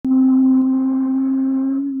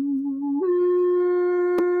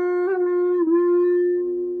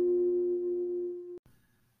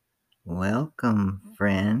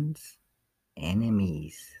friends,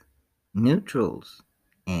 enemies, neutrals,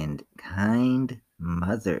 and kind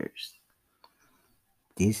mothers.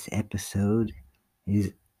 This episode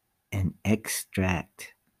is an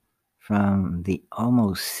extract from the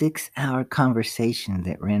almost 6 hour conversation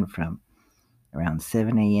that ran from around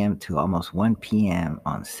 7 a.m. to almost 1 p.m.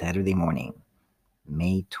 on Saturday morning,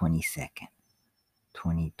 May 22nd,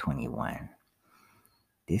 2021.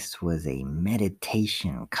 This was a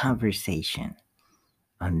meditation conversation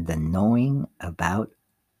on the knowing about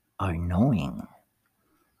our knowing.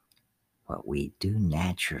 What we do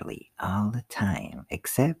naturally all the time,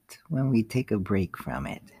 except when we take a break from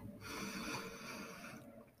it.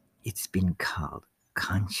 It's been called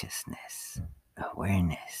consciousness,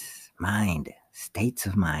 awareness, mind, states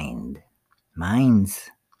of mind,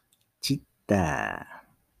 minds, chitta,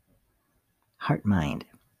 heart mind,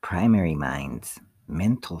 primary minds,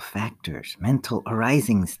 mental factors, mental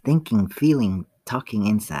arisings, thinking, feeling, talking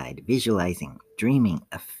inside, visualizing, dreaming,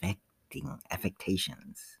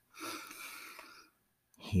 affectations.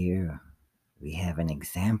 Here we have an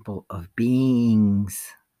example of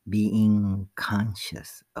beings being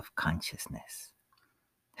conscious of consciousness.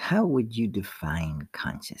 How would you define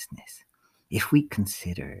consciousness if we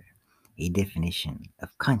consider a definition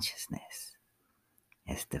of consciousness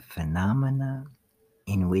as the phenomena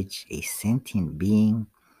in which a sentient being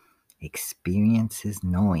experiences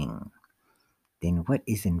knowing? Then what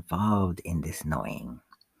is involved in this knowing?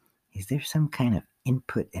 Is there some kind of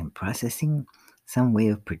input and processing, some way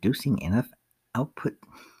of producing enough output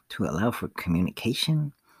to allow for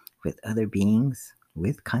communication with other beings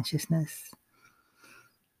with consciousness?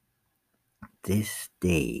 This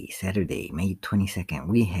day, Saturday, May 22nd,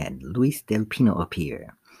 we had Luis Del Pino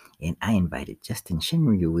appear, and I invited Justin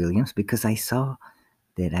Shinryu Williams because I saw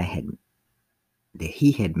that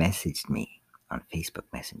he had messaged me on Facebook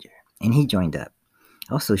Messenger, and he joined up.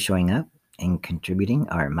 Also showing up and contributing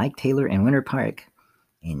are Mike Taylor in Winter Park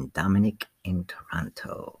and Dominic in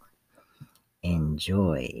Toronto.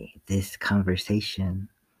 Enjoy this conversation,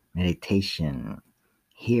 meditation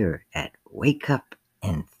here at Wake Up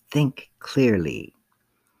and Think Clearly,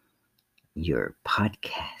 your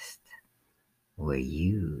podcast where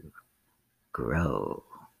you grow.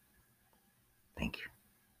 Thank you.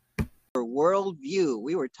 Worldview.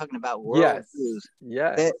 We were talking about worldviews.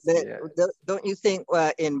 Yes. Don't you think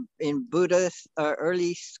in Buddha's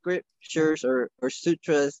early scriptures or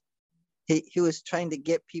sutras, he was trying to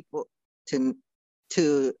get people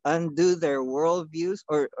to undo their worldviews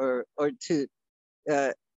or to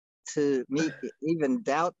even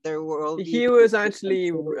doubt their worldview? He was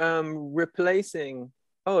actually replacing.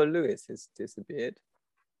 Oh, Lewis has disappeared.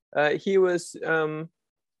 He was.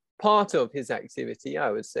 Part of his activity,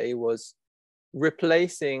 I would say, was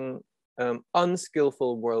replacing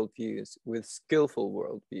unskillful worldviews with skillful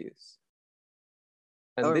worldviews.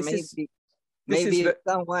 And or maybe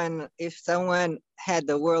if someone had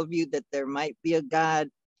the worldview that there might be a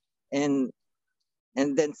God, and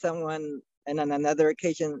then someone, and on another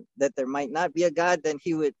occasion that there might not be a God, then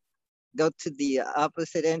he would go to the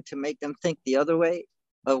opposite end to make them think the other way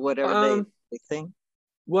of whatever they think.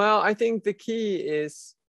 Well, I think the key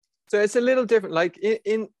is. So it's a little different. Like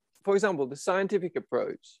for example, the scientific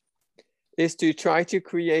approach is to try to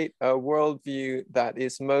create a worldview that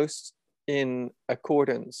is most in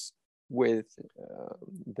accordance with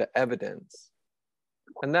the evidence.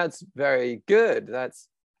 And that's very good. That's,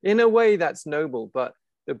 in a way, that's noble. But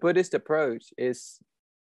the Buddhist approach is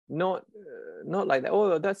not like that.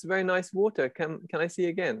 Oh, that's very nice water. Can I see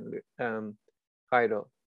again, Kaido?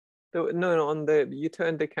 No, you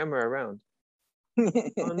turned the camera around.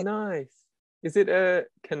 Oh, nice. Is it a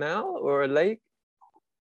canal or a lake?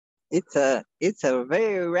 It's a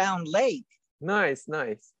very round lake. Nice.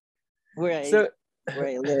 Where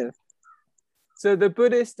I live. So the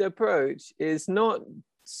Buddhist approach is not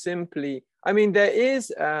simply, I mean, there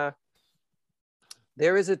is a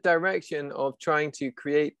direction of trying to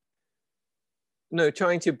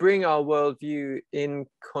bring our worldview in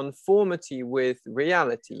conformity with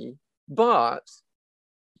reality, but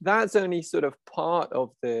that's only sort of part of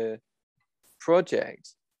the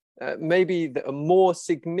project. Maybe a more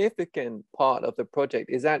significant part of the project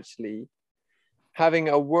is actually having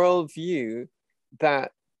a worldview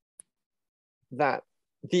that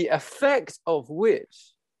the effect of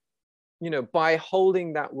which, by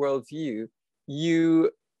holding that worldview, you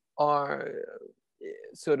are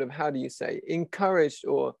sort of, how do you say, encouraged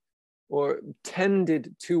or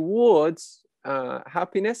tended towards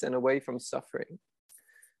happiness and away from suffering.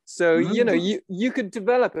 So, you could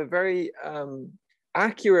develop a very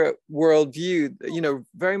accurate worldview,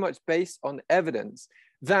 very much based on evidence.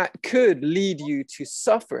 that could lead you to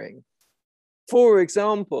suffering. For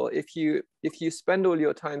example, if you spend all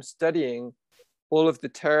your time studying all of the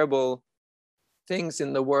terrible things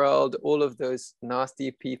in the world, all of those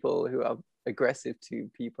nasty people who are aggressive to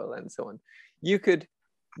people and so on, you could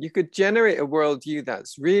generate a worldview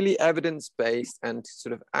that's really evidence-based and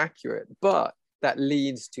sort of accurate, but that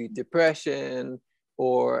leads to depression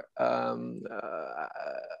or how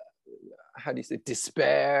do you say,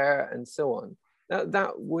 despair and so on.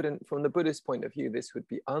 That wouldn't, from the Buddhist point of view, this would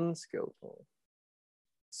be unskillful.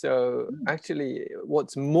 So actually,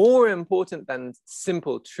 what's more important than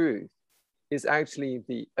simple truth is actually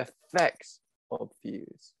the effects of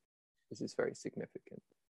views. This is very significant.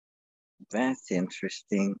 That's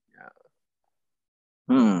interesting.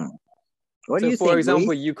 Yeah. What so do you for think, example,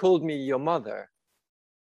 Luis? you called me your mother.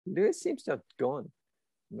 Lewis seems to have gone.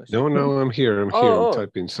 No, I'm here. I'm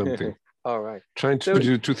typing something. All right. Trying to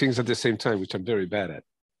do two things at the same time, which I'm very bad at.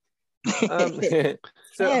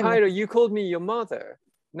 So, Jairo, you called me your mother.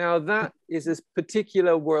 Now, that is a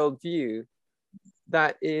particular worldview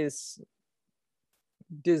that is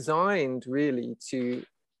designed really to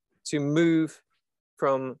move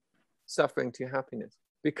from suffering to happiness.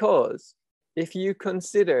 Because if you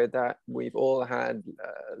consider that we've all had,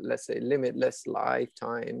 let's say, limitless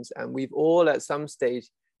lifetimes, and we've all at some stage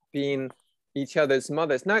been each other's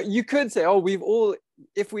mothers. Now, you could say, oh,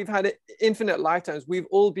 if we've had infinite lifetimes, we've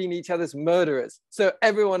all been each other's murderers. So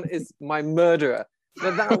everyone is my murderer.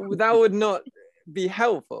 But that would not be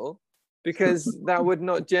helpful, because that would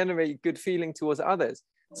not generate good feeling towards others.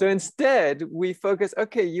 So instead, we focus,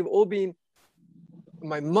 okay, you've all been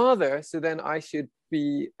my mother, so then I should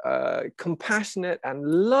be compassionate and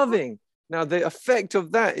loving. Now, the effect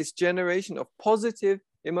of that is generation of positive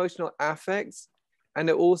emotional affects, and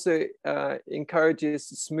it also encourages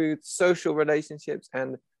smooth social relationships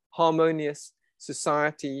and harmonious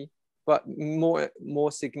society. But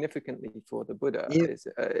more significantly for the Buddha is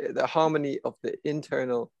the harmony of the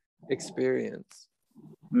internal experience.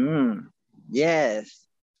 Yes,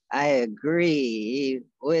 I agree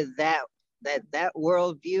with that. That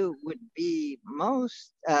worldview would be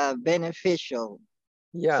most beneficial.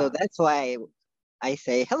 Yeah. So that's why I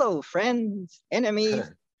say, hello, friends,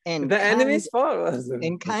 enemies, and the enemies follow us.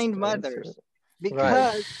 And kind mothers.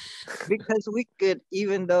 Because we could,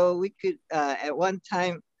 even though we could at one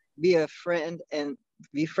time be a friend and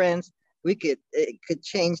be friends, it could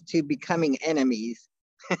change to becoming enemies.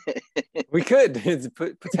 We could, it's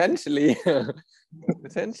potentially.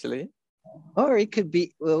 Potentially. Or it could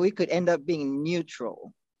be, we could end up being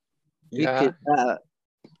neutral. Yeah. We could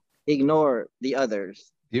ignore the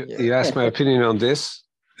others. You asked my opinion on this,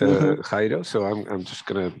 Jairo, so I'm just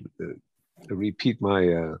gonna repeat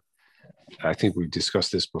my I think we've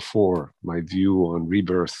discussed this before, my view on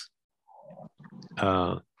rebirth,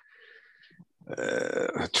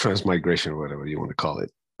 transmigration, or whatever you want to call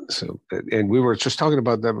it. So, and we were just talking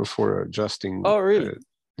about that before Justin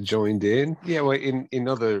joined in. Yeah, well, in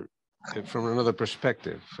other, from another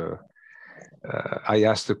perspective. I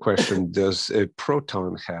asked the question, does a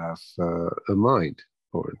proton have a mind?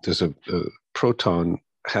 Or does a proton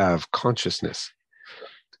have consciousness?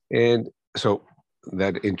 And so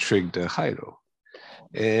that intrigued Jairo.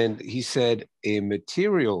 And he said a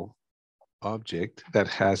material object that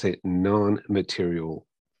has a non-material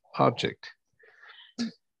object.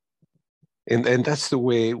 And that's the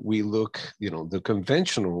way we look, the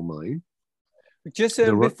conventional mind. Just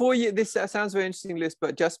before you, this sounds very interesting, Liz,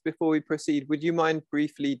 but just before we proceed, would you mind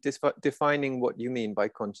briefly defining what you mean by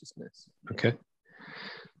consciousness? Okay.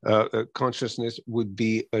 Consciousness would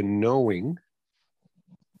be a knowing,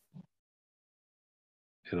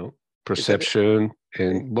 perception,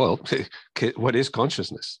 and well, what is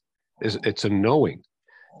consciousness? It's a knowing.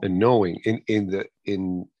 In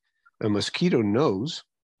a mosquito knows.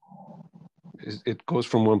 It goes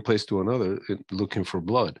from one place to another looking for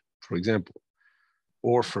blood, for example,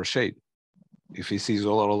 or for shade. If he sees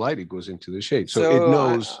a lot of light, it goes into the shade. So it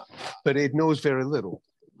knows, but it knows very little.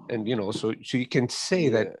 And, so you can say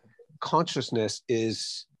that consciousness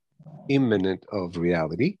is immanent of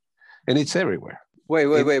reality, and it's everywhere. Wait,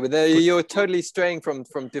 but you're totally straying from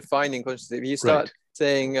defining consciousness. If you start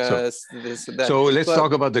saying this, that. So let's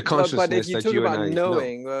talk about the consciousness. But if you talk about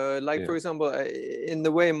knowing, know. For example, in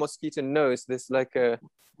the way a mosquito knows, this like a,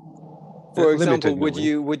 for example,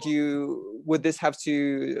 would this have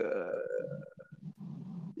to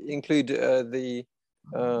include the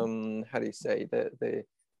how do you say the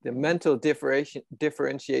mental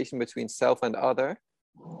differentiation between self and other?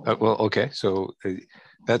 Well, okay, so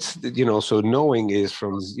that's so knowing is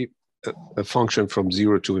from a function from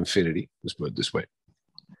 0 to infinity. Let's put it this way.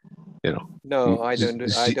 You know. No, I don't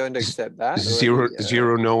accept that.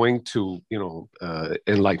 Zero knowing to,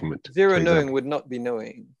 enlightenment. Zero knowing would not be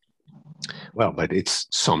knowing. Well, but it's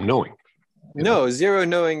some knowing. No, zero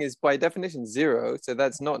knowing is by definition zero, so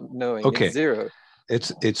that's not knowing. Okay. It's zero.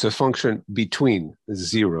 It's a function between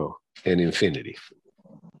zero and infinity.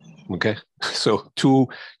 Okay, so two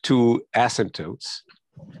asymptotes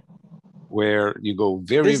where you go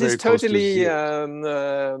very, very close to zero. This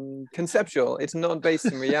is totally conceptual. It's not based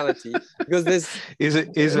in reality because there's. Is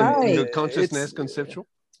the consciousness conceptual?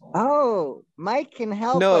 Oh, Mike can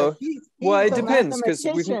help no. us. Well, it depends because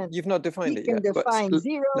you've not defined it yet. Define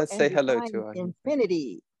zero. Let's say hello to her.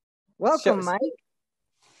 Infinity. Welcome, Mike.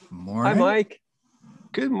 Morning. Hi, Mike.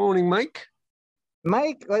 Good morning, Mike.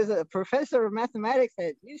 Mike was a professor of mathematics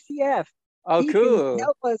at UCF. Oh, cool. Can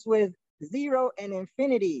help us with zero and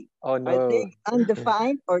infinity. Oh, no. Are they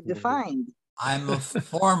undefined or defined? I'm a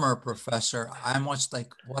former professor. I'm what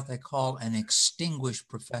they call an extinguished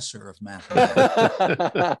professor of mathematics.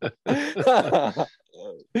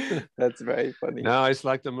 That's very funny. No, it's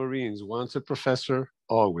like the Marines. Once a professor,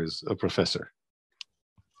 always a professor.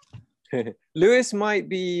 Lewis might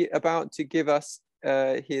be about to give us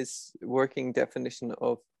his working definition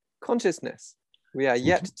of consciousness. We are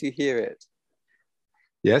yet to hear it.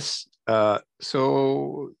 Yes.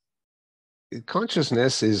 So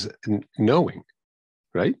consciousness is knowing,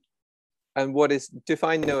 right? And what is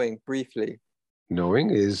define knowing briefly?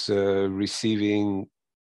 Knowing is receiving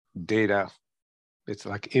data. It's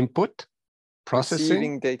like input,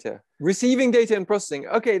 processing. Receiving data and processing.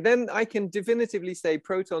 Okay, then I can definitively say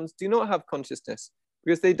protons do not have consciousness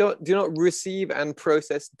because they do not receive and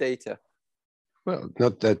process data. Well,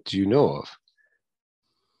 not that you know of.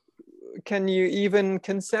 Can you even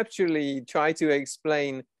conceptually try to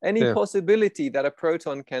explain any possibility that a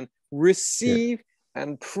proton can receive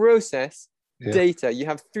and process data? You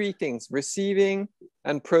have three things: receiving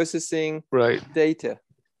and processing data.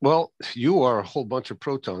 Well, you are a whole bunch of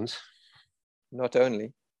protons. Not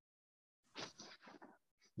only.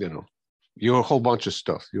 You're a whole bunch of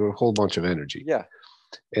stuff. You're a whole bunch of energy. Yeah.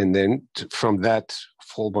 And then from that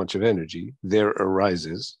whole bunch of energy, there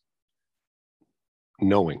arises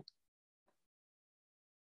knowing.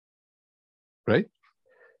 Right?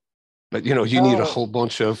 But you need a whole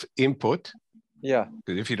bunch of input. Yeah.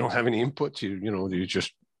 Because if you don't have any input, you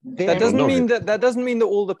just that doesn't mean that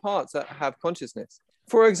all the parts have consciousness.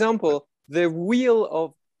 For example, the wheel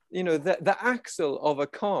of the axle of a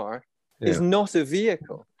car is not a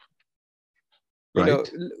vehicle.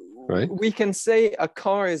 Right. We can say a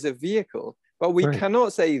car is a vehicle, but we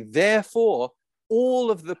cannot say therefore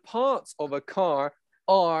all of the parts of a car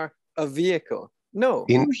are a vehicle. No.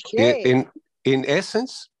 In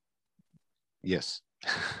essence, yes.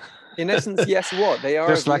 In essence, yes. What? They are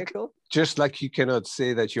just a vehicle? Just like you cannot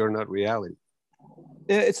say that you're not reality.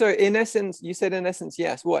 So in essence, you said in essence,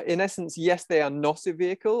 yes. What? In essence, yes, they are not a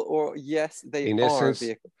vehicle, or yes, they are a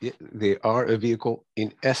vehicle? They are a vehicle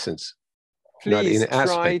in essence. Please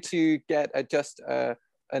try to get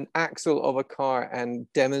an axle of a car and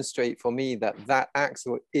demonstrate for me that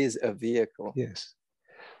axle is a vehicle. Yes.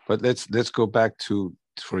 But let's go back to,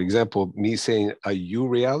 for example, me saying, are you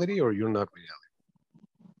reality or you're not reality?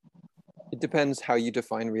 It depends how you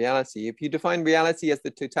define reality. If you define reality as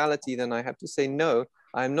the totality, then I have to say, no,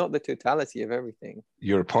 I'm not the totality of everything.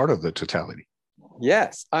 You're a part of the totality.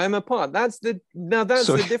 Yes, I'm a part. That's the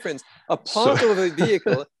difference. A part of a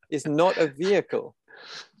vehicle is not a vehicle.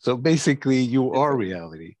 So basically you are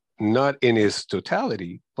reality, not in its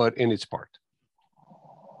totality, but in its part.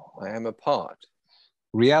 I am a part.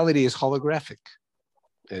 Reality is holographic.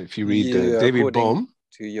 If you read David Bohm,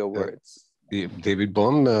 to your words. David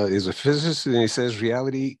Bohm is a physicist, and he says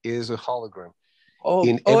reality is a hologram.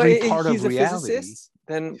 In every part of reality. Physicist?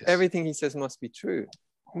 Then everything he says must be true.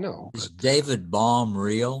 No. Is David Bohm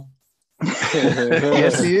real?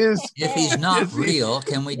 Yes, he is. If he's not real,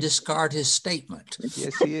 can we discard his statement?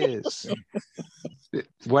 Yes, he is.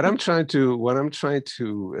 What I'm trying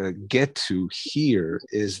to get to here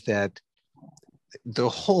is that the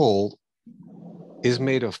whole is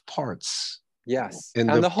made of parts. Yes, and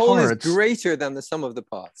the whole is greater than the sum of the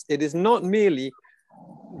parts. It is not merely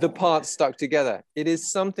the parts stuck together. It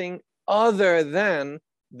is something other than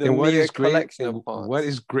the mere collection of parts. What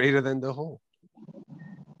is greater than the whole?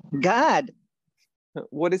 God.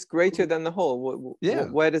 What is greater than the whole?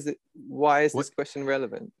 Why is this question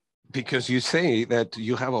relevant? Because you say that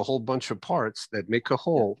you have a whole bunch of parts that make a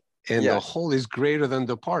whole, and the whole is greater than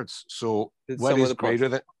the parts. So what is greater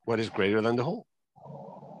than the whole?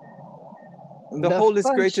 The whole is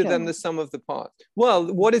greater than the sum of the parts.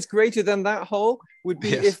 Well, what is greater than that whole would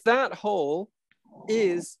be if that whole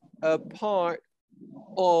is a part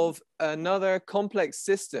of another complex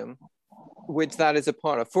system, which that is a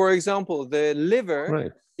part of. For example, the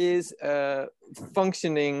liver is a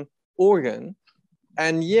functioning organ,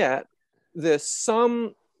 and yet the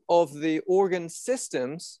sum of the organ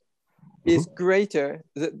systems is greater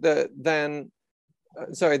than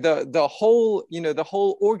the whole, the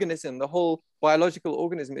whole organism, the whole biological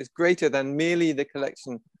organism is greater than merely the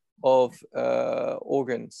collection of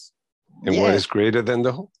organs. And what is greater than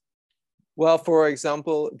the whole? Well, for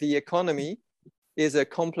example, the economy is a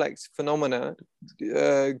complex phenomena.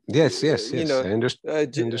 Yes. I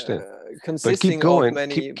understand. Consisting of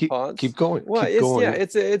many parts. Keep going. Well,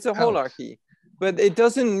 it's a holarchy, but it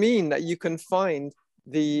doesn't mean that you can find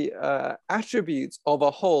the attributes of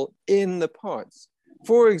a whole in the parts.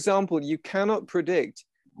 For example, you cannot predict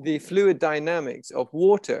the fluid dynamics of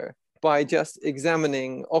water by just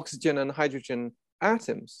examining oxygen and hydrogen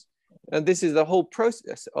atoms. And this is the whole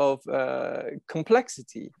process of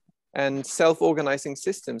complexity and self-organizing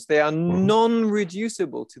systems. They are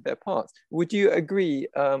non-reducible to their parts. Would you agree?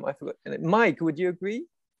 I forgot. Mike, would you agree?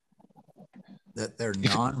 That they're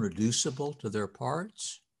non-reducible to their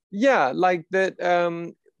parts? Yeah, like that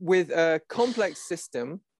with a complex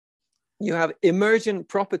system, you have emergent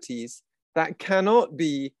properties that cannot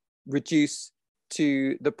be reduced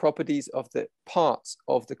to the properties of the parts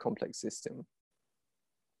of the complex system.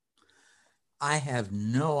 I have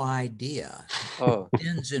no idea. It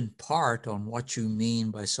depends in part on what you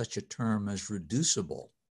mean by such a term as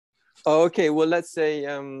reducible. Oh, okay, well, let's say,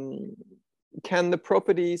 can the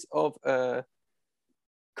properties of a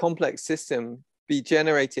complex system be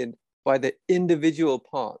generated by the individual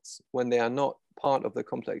parts when they are not part of the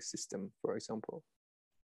complex system, for example?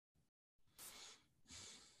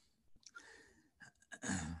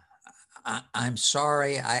 I'm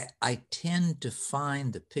sorry, I tend to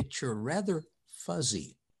find the picture rather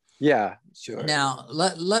fuzzy. Yeah, sure. Now,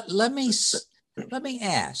 let me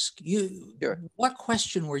ask you, what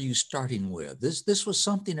question were you starting with? This was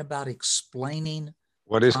something about explaining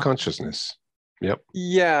what is consciousness. Yep.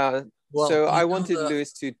 Yeah. Well, so I wanted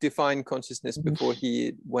Lewis to define consciousness before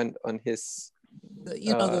he went on his.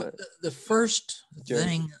 The first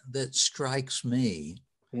thing that strikes me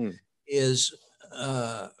is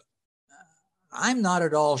I'm not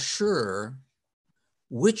at all sure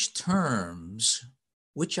which terms,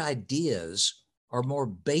 which ideas are more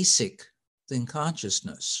basic than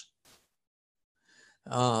consciousness.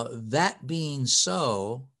 That being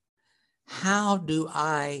so, how do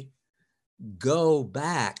I go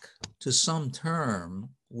back to some term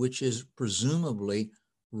which is presumably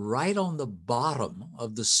right on the bottom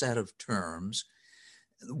of the set of terms,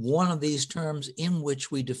 one of these terms in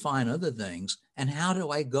which we define other things, and how do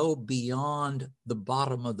I go beyond the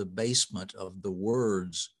bottom of the basement of the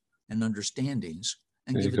words and understandings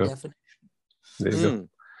and give a definition? There you go.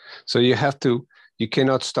 So you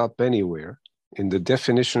cannot stop anywhere. In the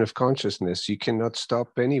definition of consciousness, you cannot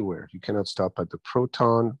stop anywhere. You cannot stop at the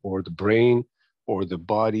proton or the brain or the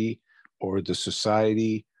body or the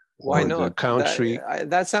society. Why not? The country.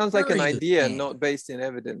 That sounds like an idea not based in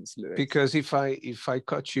evidence, Lewis. Because if I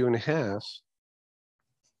cut you in half,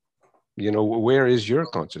 where is your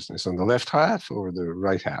consciousness? On the left half or the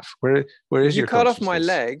right half? Where is your consciousness? You cut off my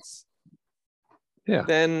legs. Yeah.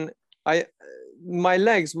 Then my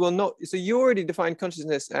legs will not. So you already defined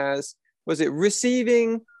consciousness as, was it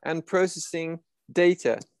receiving and processing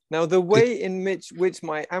data? Now the way in which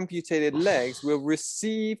my amputated legs will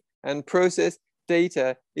receive and process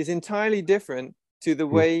data is entirely different to the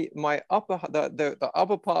way my the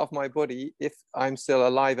upper part of my body, if I'm still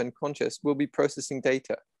alive and conscious, will be processing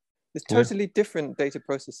data. It's totally different data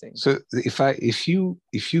processing. So if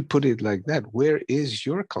you put it like that, where is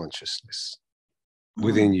your consciousness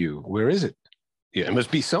within you? Where is it? Yeah, it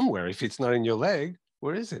must be somewhere. If it's not in your leg,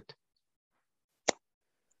 where is it?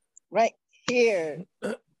 Right here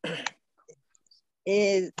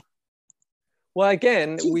is. Well,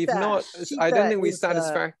 again, we've not. I don't think we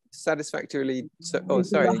satisfactorily.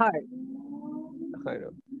 Sorry.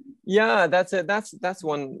 Yeah, that's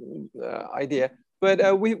one idea.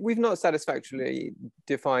 But we've not satisfactorily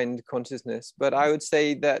defined consciousness. But I would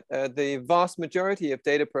say that the vast majority of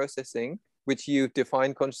data processing, which you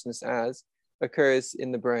define consciousness as, occurs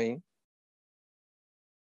in the brain.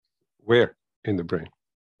 Where in the brain?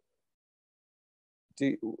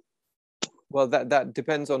 Well, that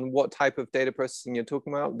depends on what type of data processing you're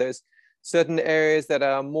talking about. There's certain areas that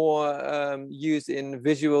are more used in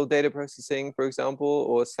visual data processing, for example,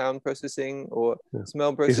 or sound processing, or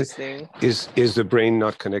smell processing. Is the brain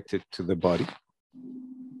not connected to the body?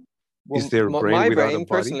 Well, is there a brain my without brain a body?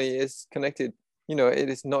 personally is connected. it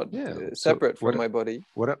is not separate from my body.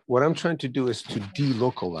 What I'm trying to do is to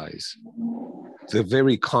delocalize the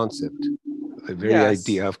very concept, the very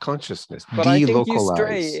idea of consciousness. But I think you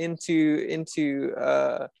stray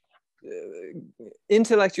into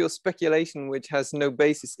intellectual speculation which has no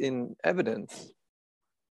basis in evidence.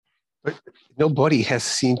 But nobody has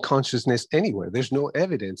seen consciousness anywhere. There's no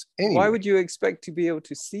evidence anywhere. Why would you expect to be able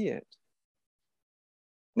to see it?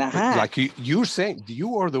 Like you're saying,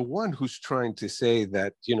 you are the one who's trying to say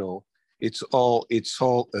that, it's all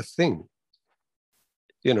a thing.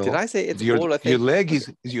 Did I say it's all a thing?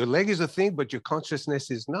 Your leg is a thing, but your consciousness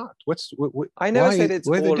is not. I never said it's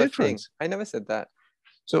all a thing. I never said that.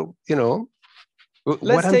 So,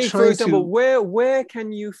 let's take, for example, where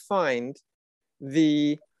can you find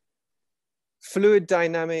the fluid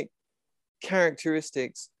dynamic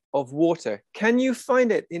characteristics of water? Can you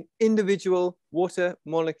find it in individual water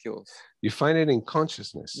molecules? You find it in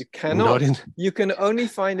consciousness. You cannot. You can only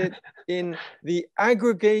find it in the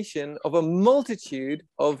aggregation of a multitude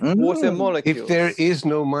of water molecules. If there is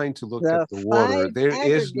no mind to look at the water, there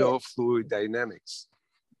is no fluid dynamics.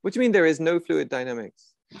 What do you mean there is no fluid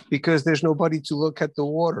dynamics? Because there's nobody to look at the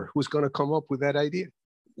water who's going to come up with that idea.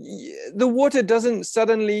 The water doesn't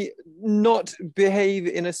suddenly not behave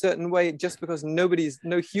in a certain way just because no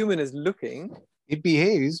human is looking. It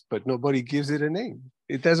behaves, but nobody gives it a name.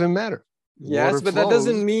 It doesn't matter. Yes, but that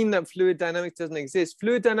doesn't mean that fluid dynamics doesn't exist.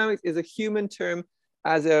 Fluid dynamics is a human term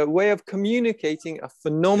as a way of communicating a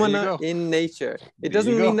phenomena in nature. It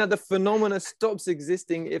doesn't mean that the phenomena stops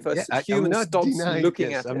existing if a human stops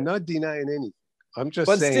looking at it. I'm not denying anything. I'm just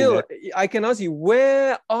saying. But still, that I can ask you,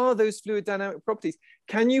 where are those fluid dynamic properties?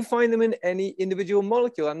 Can you find them in any individual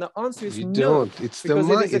molecule? And the answer is no. Don't. It's the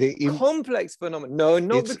mind. It is a complex phenomenon. No,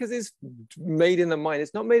 not because it's made in the mind.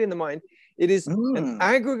 It's not made in the mind. It is an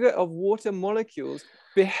aggregate of water molecules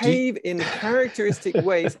behave in characteristic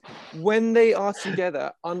ways when they are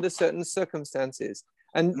together under certain circumstances.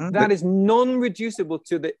 And that is non-reducible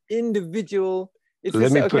to the individual.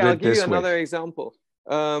 I'll give you another example.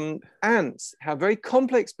 Ants have very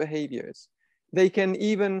complex behaviors. They can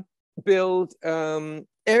even build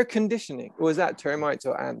air conditioning. Or is that termites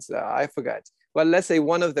or ants? I forget. Well, let's say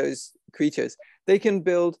one of those creatures. They can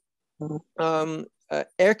build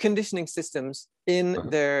air conditioning systems in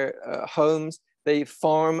their homes. They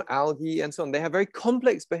farm algae and so on. They have very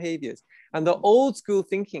complex behaviors. And the old school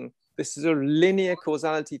thinking, this sort of linear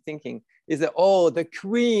causality thinking, is that, the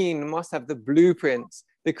queen must have the blueprints.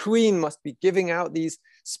 The queen must be giving out these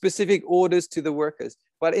specific orders to the workers.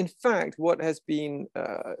 But in fact, what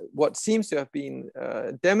seems to have been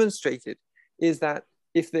demonstrated is that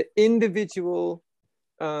if the individual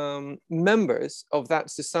members of that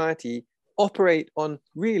society operate on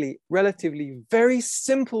really relatively very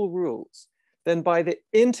simple rules, then by the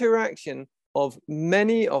interaction of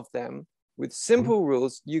many of them with simple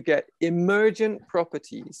rules, you get emergent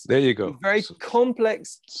properties. There you go. Very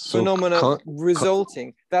complex phenomena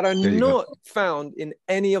resulting that are not found in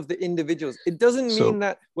any of the individuals. It doesn't mean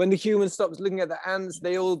that when the human stops looking at the ants,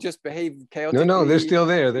 they all just behave chaotically. No, they're still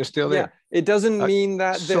there. They're still there. Yeah. It doesn't mean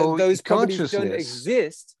that those properties don't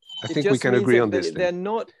exist. I think we can agree on this. They're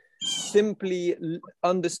not simply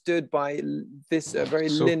understood by this very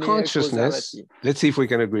linear consciousness, causality. Let's see if we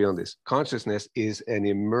can agree on this. Consciousness is an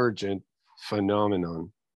emergent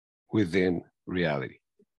phenomenon within reality.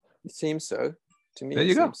 It seems so to me. There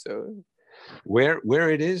you go. So. Where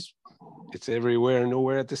it is, it's everywhere and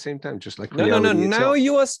nowhere at the same time, just like reality itself. Now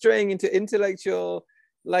you are straying into intellectual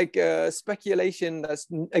speculation that's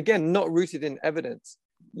again not rooted in evidence.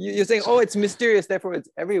 You're saying, it's mysterious, therefore it's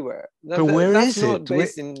everywhere. But where is it?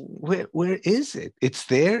 Where is it? It's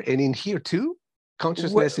there and in here too.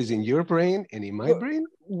 Consciousness is in your brain and in my brain.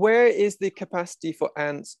 Where is the capacity for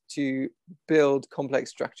ants to build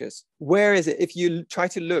complex structures? Where is it? If you try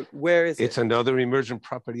to look, where is it? It's another emergent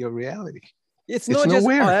property of reality. It's not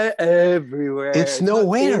nowhere. Just everywhere. It's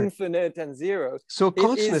nowhere. Infinite and zero. So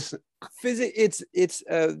consciousness. It's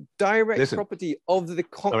a direct property of the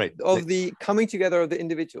coming together of the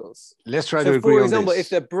individuals. Let's try to agree on this. For example, if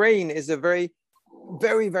the brain is a very,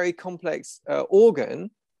 very, very complex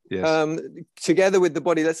organ, together with the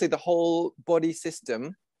body, let's say the whole body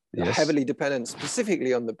system, heavily dependent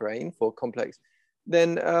specifically on the brain for complex,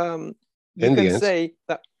 then you can say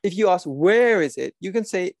that if you ask where is it, you can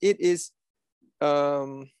say it is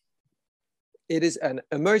an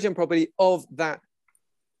emergent property of that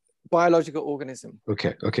biological organism.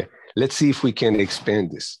 Okay. Let's see if we can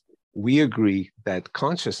expand this. We agree that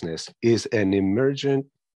consciousness is an emergent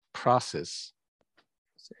process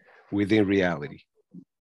within reality.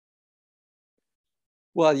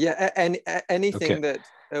 Well, yeah, and anything that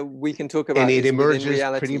we can talk about. And it emerges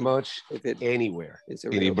pretty much anywhere. It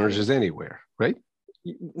emerges anywhere, right?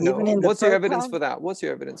 No. What's your evidence for that? What's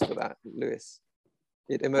your evidence for that, Lewis?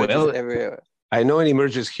 It emerges everywhere. I know it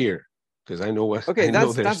emerges here because I know what. Okay,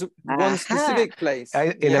 that's one specific place.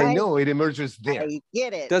 I know it emerges there. I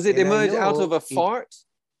get it. Does it emerge out of a fart?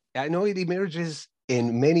 I know it emerges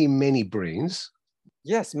in many, many brains.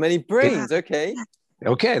 Yes, many brains. Okay.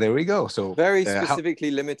 Okay, there we go. So very specifically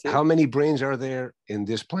limited. How many brains are there in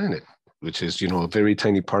this planet, which is, a very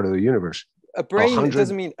tiny part of the universe? A brain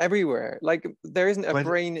doesn't mean everywhere. Like there isn't a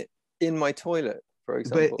brain in my toilet, for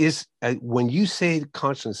example. But when you say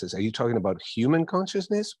consciousness, are you talking about human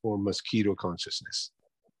consciousness or mosquito consciousness?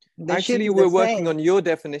 Actually, we're working on your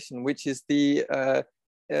definition, which is the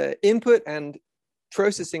input and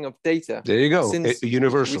processing of data. There you go.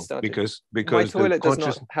 Universal, because my toilet does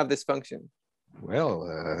not have this function. Well,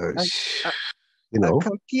 a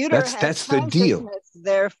computer that's the deal.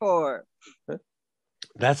 Therefore,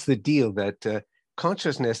 that's the deal, that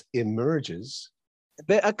consciousness emerges.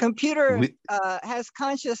 But a computer has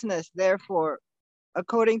consciousness. Therefore,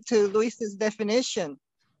 according to Luis's definition,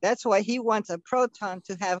 that's why he wants a proton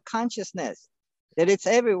to have consciousness, that it's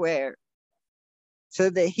everywhere, so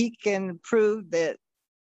that he can prove that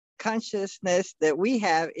consciousness that we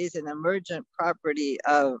have is an emergent property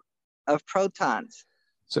of protons.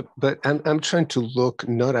 So, but I'm trying to look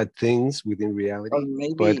not at things within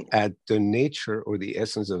reality, but at the nature or the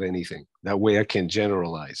essence of anything. That way I can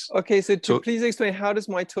generalize. Okay, so please explain, how does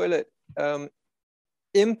my toilet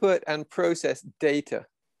input and process data?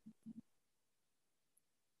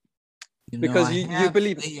 Because you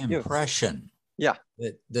believe the impression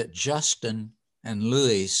that Justin and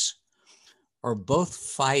Luis are both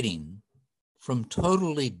fighting from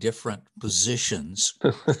totally different positions,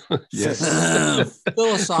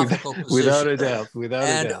 philosophical positions, without a doubt,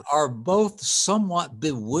 and are both somewhat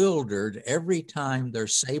bewildered every time their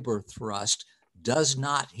saber thrust does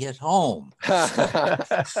not hit home.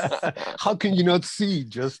 How can you not see,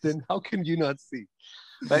 Justin? How can you not see?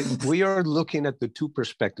 But we are looking at the two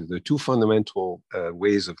perspectives, the two fundamental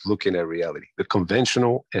ways of looking at reality, the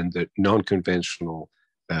conventional and the non-conventional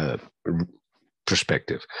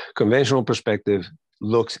perspective. Conventional perspective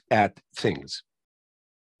looks at things.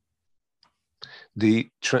 The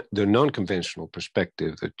non-conventional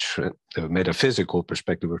perspective, the metaphysical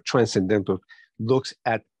perspective or transcendental, looks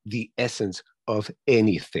at the essence of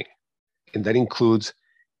anything. And that includes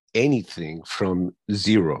anything from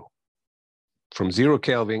zero. From 0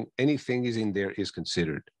 Kelvin, anything is in there is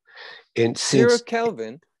considered. And since 0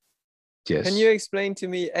 Kelvin? Yes. Can you explain to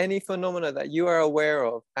me any phenomena that you are aware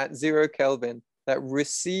of at 0 Kelvin that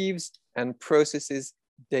receives and processes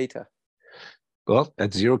data? Well,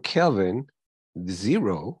 at 0 Kelvin,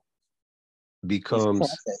 0 becomes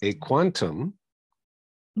a quantum,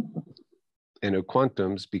 and a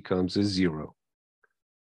quantum becomes a 0.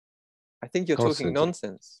 I think you're talking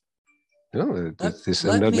nonsense. No,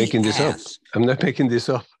 I'm not making this up. I'm not making this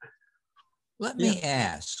up. Let me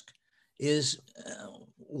ask,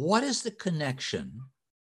 what is the connection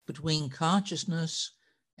between consciousness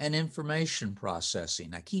and information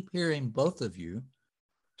processing? I keep hearing both of you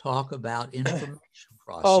talk about information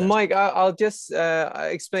processing. Oh, Mike, I'll just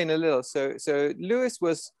explain a little. So Lewis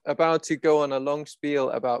was about to go on a long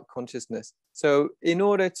spiel about consciousness. So in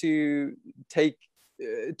order to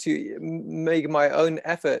make my own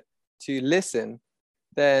effort to listen,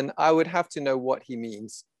 then I would have to know what he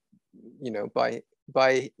means,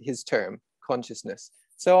 by his term, consciousness.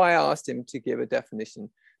 So I asked him to give a definition.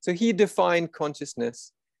 So he defined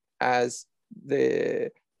consciousness as I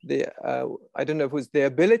don't know if it was the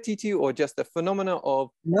ability to, or just the phenomena of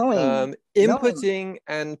inputting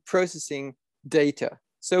and processing data.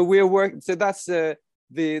 So we're working. So that's the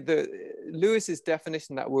Lewis's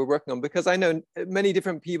definition that we're working on, because I know many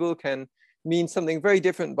different people can mean something very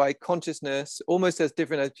different by consciousness, almost as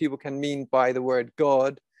different as people can mean by the word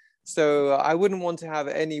God. So I wouldn't want to have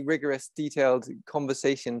any rigorous, detailed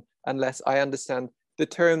conversation unless I understand the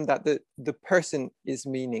term that the person is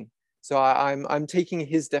meaning. So I'm taking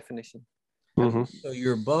his definition. Mm-hmm. So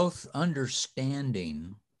you're both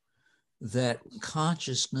understanding that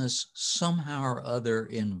consciousness somehow or other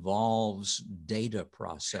involves data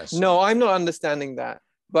processing. No, I'm not understanding that.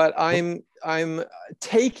 But I'm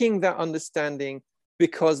taking that understanding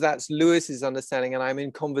because that's Lewis's understanding, and I'm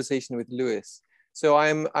in conversation with Lewis. So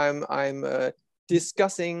I'm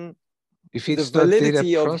discussing the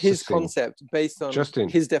validity of his concept based on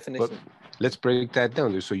his definition. Let's break that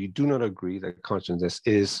down. So you do not agree that consciousness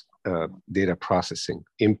is data processing,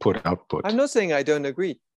 input, output. I'm not saying I don't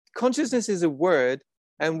agree. Consciousness is a word,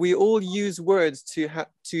 and we all use words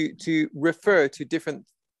to refer to different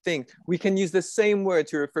things. We can use the same word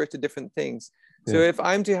to refer to different things. So if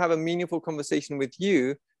I'm to have a meaningful conversation with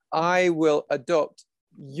you, I will adopt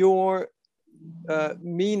your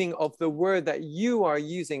meaning of the word that you are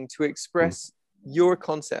using to express your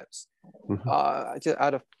concepts, just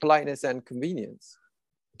out of politeness and convenience.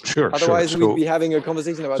 Sure. Otherwise, we'd be having a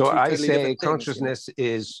conversation about. So two totally different things, consciousness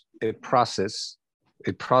is a process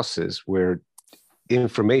where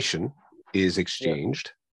information is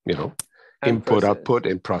exchanged. You know, and input, output,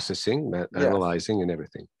 and processing, analyzing, and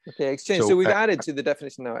everything. Okay, exchange. So we've added to the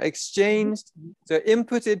definition now. Exchanged. So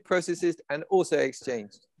inputted, processed, and also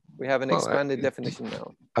exchanged. We have an expanded definition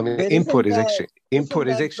now. I mean, input is exchange. Input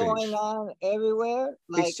is exchange. Going on everywhere.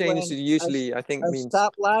 Like exchange usually, I think, means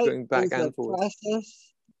going back and forth.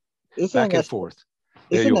 Back and forth.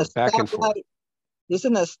 There you are. Back and forth.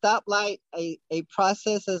 Isn't a stoplight a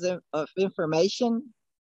process of information?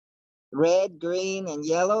 Red, green, and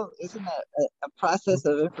yellow. Isn't that a process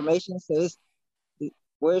of information? So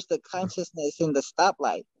where's the consciousness in the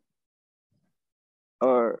stoplight?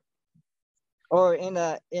 Or in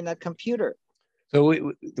a computer? So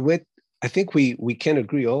I think we can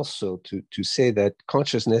agree also to say that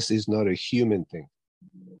consciousness is not a human thing.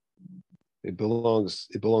 It belongs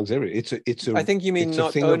everywhere. It's a. I think you mean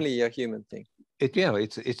not only a human thing.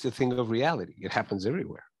 It's a thing of reality. It happens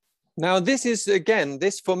everywhere. Now, this is again,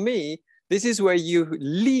 for me, this is where you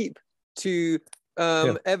leap to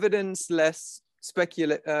evidence-less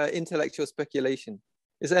intellectual speculation.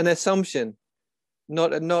 It's an assumption,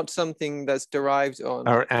 not something that's derived on.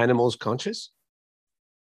 Are animals conscious?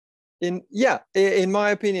 In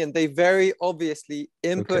my opinion, they very obviously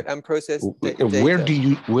input and process data.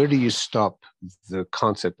 Where do you stop the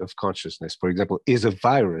concept of consciousness? For example, is a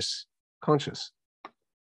virus conscious?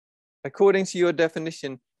 According to your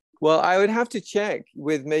definition, well, I would have to check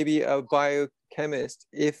with maybe a biochemist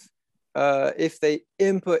if they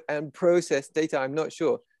input and process data. I'm not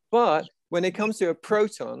sure. But when it comes to a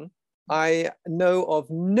proton, I know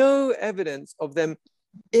of no evidence of them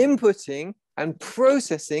inputting and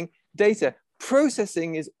processing data.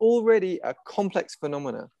 Processing is already a complex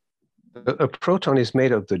phenomena. A proton is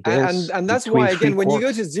made of the dense. And that's why, again, when you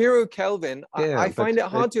go to 0 Kelvin, I find it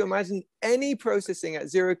hard to imagine any processing at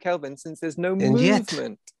 0 Kelvin since there's no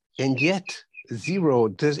movement. And yet,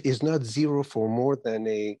 zero is not zero for more than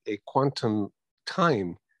a quantum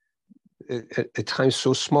time, a time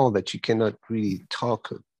so small that you cannot really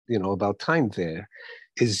talk, about time there.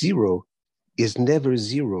 Zero is never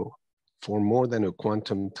zero for more than a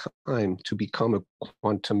quantum time to become a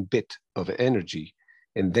quantum bit of energy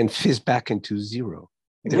and then fizz back into zero.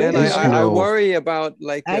 Again, I worry about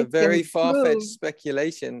a very far-fetched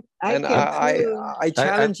speculation, and I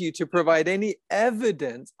challenge you to provide any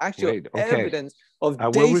evidence, evidence of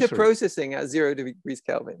data processing at 0 degrees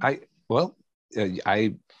Kelvin. I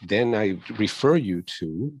refer you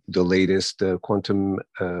to the latest quantum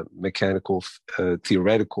mechanical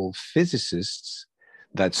theoretical physicists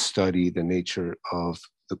that study the nature of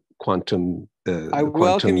the quantum. I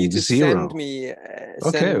welcome you to send me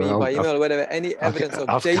by email or whatever any evidence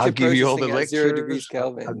of data processing at 0 degrees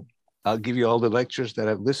Kelvin. I'll give you all the lectures that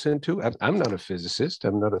I've listened to. I'm not a physicist.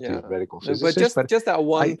 I'm not a theoretical physicist. But just that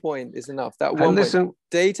one point is enough. That one point,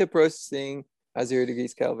 data processing at 0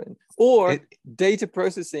 degrees Kelvin, or data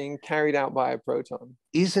processing carried out by a proton.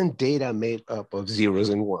 Isn't data made up of zeros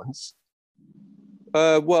and ones?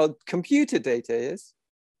 Well, computer data is.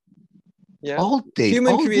 Yeah. All data.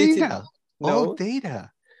 Human created. Data. No. All data.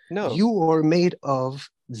 No. You are made of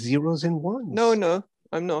zeros and ones. No,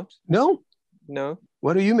 I'm not. No? No.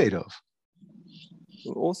 What are you made of?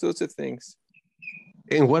 All sorts of things.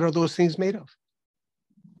 And what are those things made of?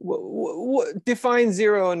 Define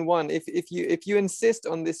 0 and 1. If you insist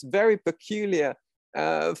on this very peculiar,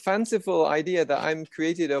 fanciful idea that I'm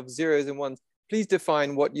created of zeros and ones, please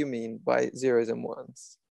define what you mean by zeros and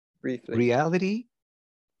ones, briefly.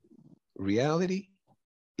 Reality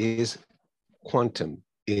is quantum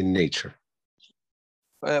in nature.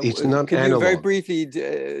 It's not could analog. You very briefly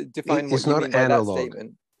define what you mean by that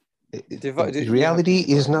statement? Reality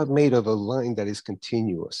is not made of a line that is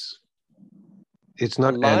continuous. It's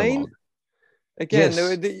not analog. Again,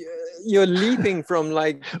 you're leaping from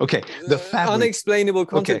the fabric, unexplainable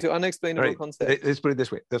concept to unexplainable concept. Let's put it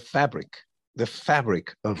this way: the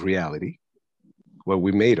fabric of reality, what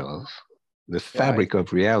we're made of, the fabric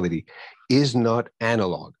of reality is not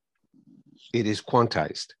analog. It is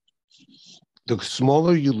quantized. The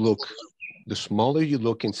smaller you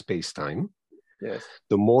look in space-time,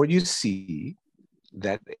 the more you see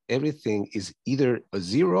that everything is either a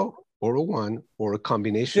 0 or a 1 or a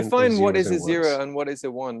combination. Define what is a 0 and what is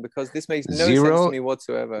a 1, because this makes no sense to me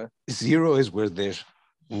whatsoever. 0 is where there's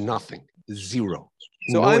Nothing. Zero.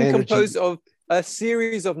 So I'm composed of a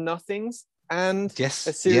series of nothings and a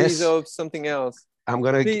series of something else. I'm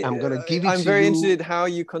gonna give it. I'm very interested how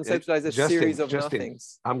you conceptualize a series of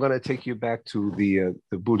nothings. I'm gonna take you back to the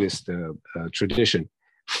Buddhist tradition.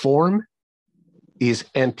 Form is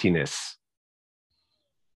emptiness.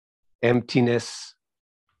 Emptiness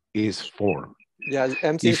is form. Yeah,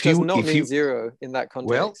 emptiness does not mean zero in that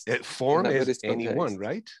context. Well, form is anyone,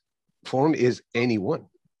 right? Form is anyone.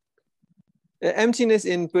 Emptiness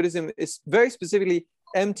in Buddhism is very specifically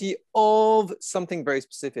empty of something very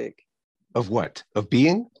specific. Of what? Of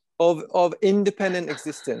being? Of independent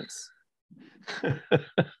existence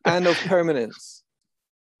and of permanence.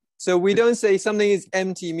 So we don't say something is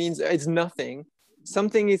empty means it's nothing.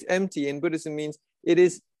 Something is empty in Buddhism means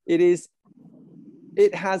it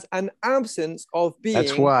has an absence of being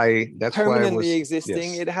that's permanently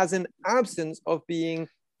existing. Yes. It has an absence of being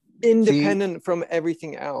independent from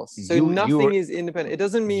everything else. So nothing is independent. It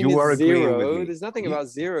doesn't mean it's zero. There's nothing about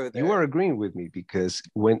zero there. You are agreeing with me because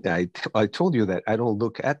when I told you that I don't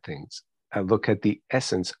look at things, I look at the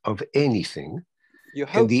essence of anything. You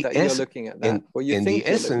hope that you're looking at that, or you think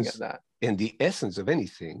you're looking at that. And the essence of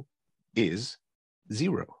anything is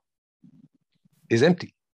zero, is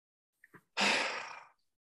empty.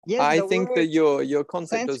 Yes, I think that your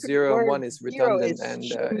concept of zero and one is redundant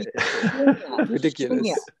and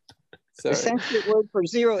ridiculous. The Sanskrit word for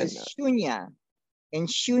zero is shunya, and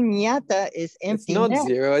shunyata is emptiness. It's not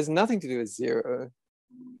zero. It has nothing to do with zero.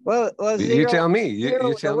 Well, zero, you tell me.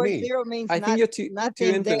 You tell me. Zero means I think you're too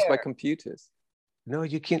influenced by computers. No,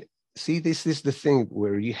 you can't. See, this is the thing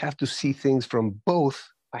where you have to see things from both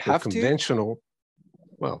conventional.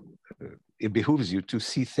 Well, it behooves you to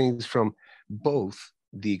see things from both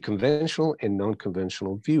the conventional and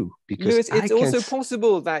non-conventional view, because Lewis, it's also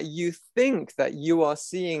possible that you think that you are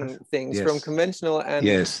seeing things from conventional and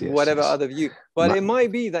whatever other view, but it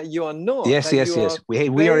might be that you are not. Yes.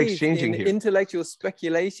 We are exchanging here intellectual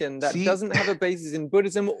speculation that doesn't have a basis in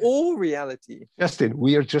Buddhism or reality. Justin,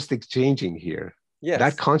 we are just exchanging here. Yes.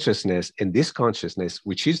 That consciousness and this consciousness,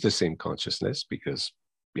 which is the same consciousness, because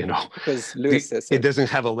because Lewis says so. It doesn't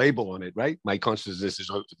have a label on it, right? My consciousness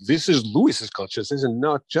this is Lewis's consciousness and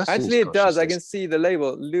not Justin's. Actually, it does. I can see the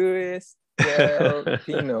label, Lewis Del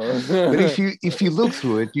Pino. But if you look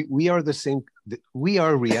through it, we are the same. We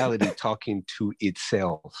are reality talking to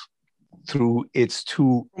itself through its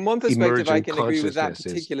two. From one perspective, I can agree with that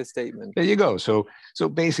particular statement. There you go. So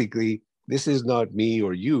basically, this is not me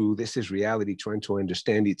or you. This is reality trying to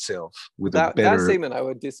understand itself with a better. That statement, I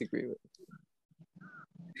would disagree with.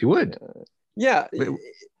 You would. Yeah.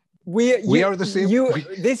 We are the same.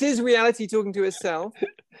 This is reality talking to itself.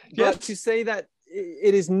 But to say that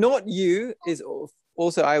it is not you is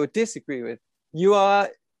also, I would disagree with. You are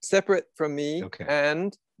separate from me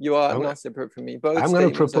and you are not separate from me. Both I'm going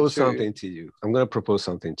to propose something to you.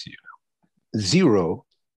 Zero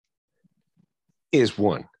is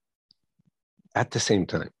one at the same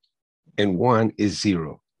time. And one is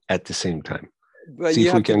zero at the same time. But you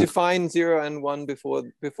have to define 0 and 1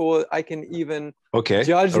 before I can even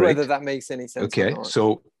judge whether that makes any sense. Okay, or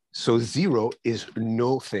not. So 0 is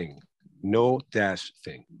no thing, no dash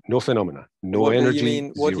thing, no phenomena, no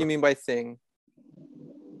energy. What do you mean by thing?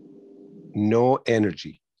 No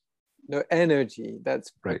energy. No energy.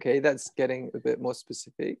 That's right. Okay. That's getting a bit more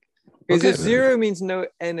specific. Because if 0 means no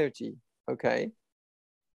energy. Okay.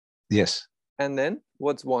 Yes. And then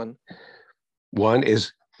what's 1? 1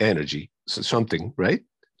 is energy. So something, right?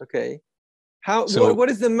 Okay. What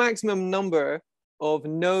is the maximum number of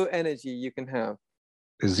no energy you can have?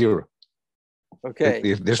 0. Okay.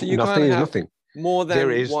 If there's nothing, is nothing. More than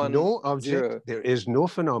there is one, no object. 0. There is no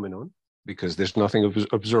phenomenon because there's nothing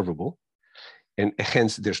observable, and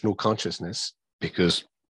hence there's no consciousness because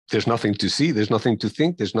there's nothing to see, there's nothing to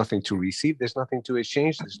think, there's nothing to receive, there's nothing to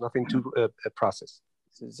exchange, there's nothing to process.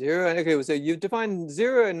 So 0. Okay, so you've defined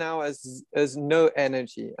 0 now as no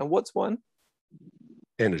energy. And what's 1?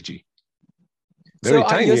 Energy. Very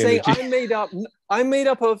tiny you're saying energy. I'm made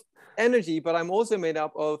up of energy, but I'm also made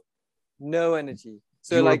up of no energy.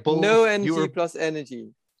 So no energy plus energy.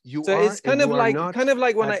 It's kind of like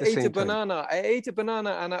when I ate a banana. I ate a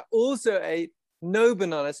banana and I also ate no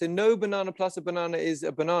banana. So no banana plus a banana is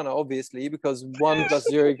a banana, obviously, because 1 plus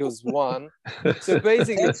 0 equals 1. So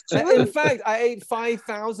basically, in fact, I ate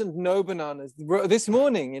 5,000 no bananas this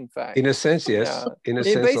morning, in fact. In a sense, yes. Yeah. In a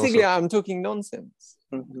sense basically, also. I'm talking nonsense.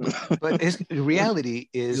 But reality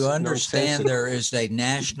is... You understand there is a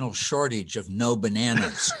national shortage of no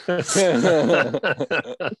bananas.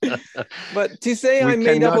 But to say I'm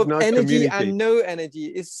made up of energy and no energy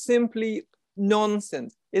is simply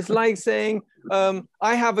nonsense. It's like saying, I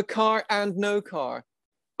have a car and no car.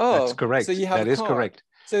 Oh, that's correct. So you have that a is car. Correct.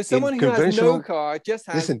 So someone who has no car just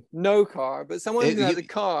has no car, but someone who has a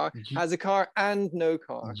car has a car and no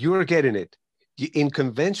car. You're getting it. In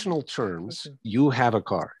conventional terms, you have a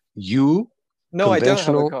car. No, I don't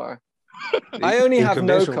have a car. I only have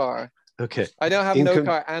no car. Okay. I don't have no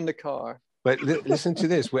car and a car. But listen to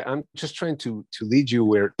this. I'm just trying to lead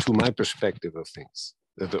you to my perspective of things,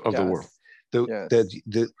 of the world.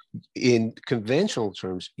 In conventional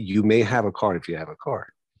terms, you may have a car if you have a car.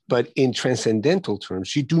 But in transcendental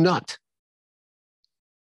terms, you do not.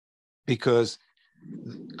 Because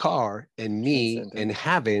car and me and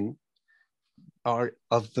heaven are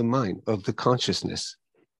of the mind, of the consciousness,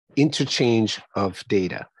 interchange of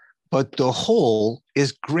data. But the whole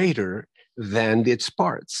is greater than its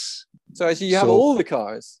parts. So actually you have all the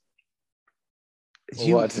cars?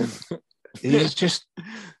 What? It's just,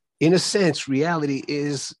 in a sense, reality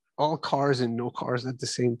is all cars and no cars at the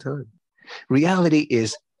same time. Reality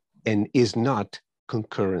is and is not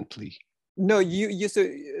concurrently. No, when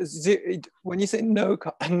you say no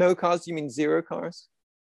cars, you mean zero cars?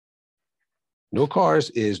 No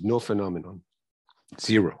cars is no phenomenon.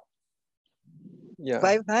 Zero. Yeah.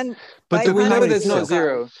 500. But we know there's not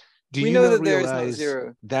zero. We know that there is not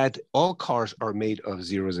zero. That all cars are made of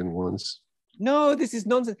zeros and ones? No, this is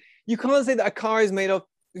nonsense. You can't say that a car is made of,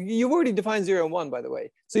 you've already defined 0 and 1, by the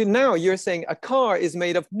way. So now you're saying a car is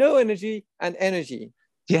made of no energy and energy.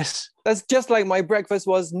 Yes. That's just like my breakfast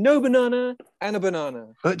was no banana and a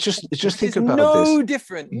banana. Just think about this. No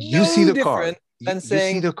different. You see the car. Than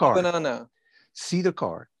saying you see the car. A banana. See the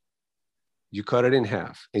car. You cut it in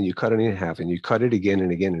half, and you cut it in half, and you cut it again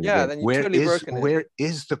and again and again. Then you totally broken it. Where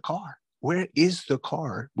is the car? Where is the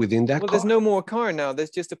car within that car? Well, there's no more car now.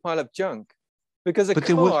 There's just a pile of junk. Because a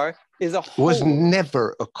car is a whole. Was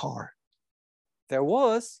never a car. There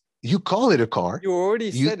was. You call it a car. You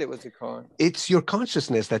already said it was a car. It's your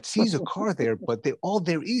consciousness that sees a car there, but all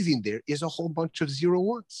there is in there is a whole bunch of 0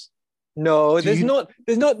 ones. No, there's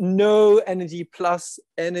not no energy plus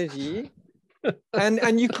energy.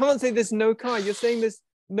 and you can't say there's no car. You're saying there's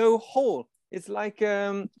no whole. It's like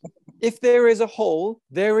if there is a whole,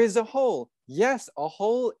 there is a whole. Yes, a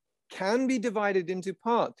whole can be divided into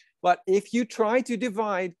parts. But if you try to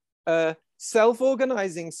divide a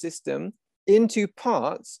self-organizing system into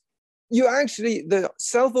parts, the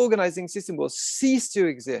self-organizing system will cease to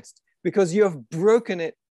exist because you have broken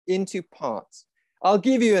it into parts. I'll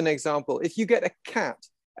give you an example. If you get a cat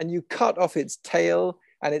and you cut off its tail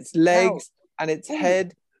and its legs and its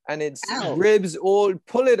head and its ribs, all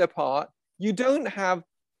pull it apart, you don't have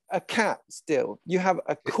a cat still. You have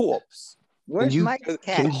a corpse. Where's my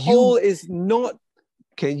cat? The whole is not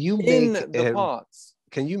in the parts.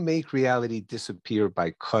 Can you make reality disappear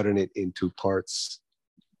by cutting it into parts?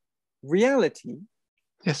 Reality?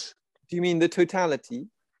 Yes. Do you mean the totality?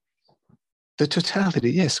 The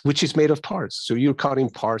totality, yes, which is made of parts. So you're cutting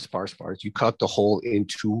parts. You cut the whole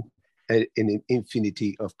into an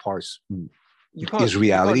infinity of parts. Is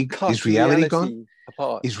reality gone?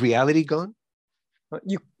 Apart. Is reality gone?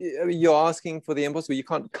 You're asking for the impossible. You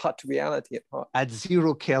can't cut reality apart. At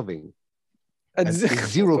 0 Kelvin. At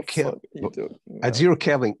 0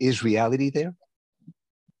 Kelvin, is reality there?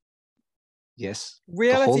 Yes.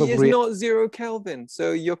 Reality is not 0 Kelvin.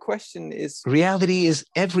 So your question is... Reality is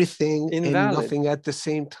everything invalid. And nothing at the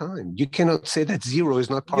same time. You cannot say that 0 is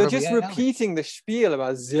not part of reality. You're just repeating the spiel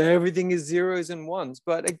about everything is zeros and ones.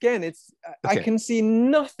 But again, I can see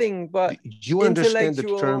nothing but you understand the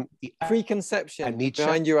term preconception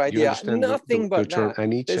behind your idea. Nothing but the term that.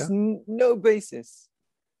 Anicca? There's no basis.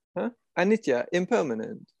 Huh? Anicca,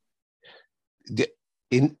 impermanent.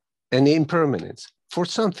 An impermanence. For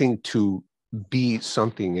something to be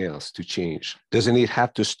something else, to change, doesn't it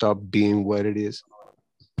have to stop being what it is?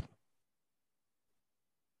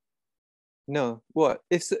 No. What?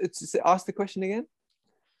 Ask the question again.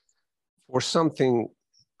 For something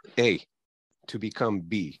A to become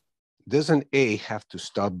B, doesn't A have to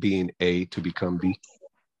stop being A to become B?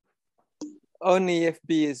 Only if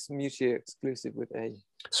B is mutually exclusive with A.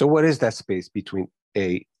 So what is that space between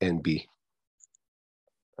A and B?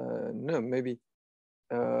 No, maybe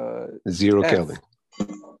 0 Kelvin.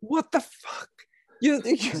 What the fuck?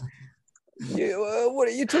 What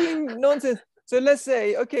are you talking nonsense? So let's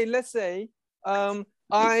say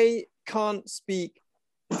I can't speak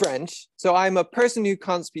French. So I'm a person who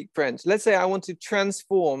can't speak French. Let's say I want to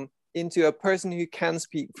transform into a person who can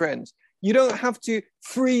speak French. You don't have to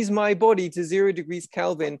freeze my body to 0 degrees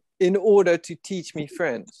Kelvin in order to teach me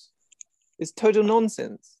French. It's total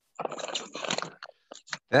nonsense.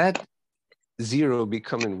 That 0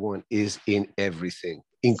 becoming 1 is in everything.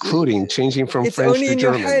 including changing from French to German. It's only in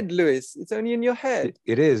your head, Luis. It's only in your head.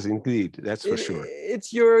 It is indeed, that's for sure.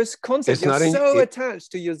 It's your concept. You're so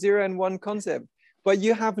attached to your 0 and 1 concept, but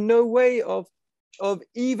you have no way of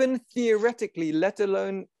even theoretically, let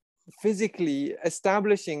alone physically,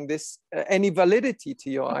 establishing this any validity to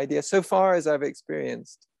your idea, so far as I've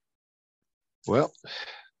experienced. Well,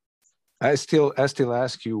 I still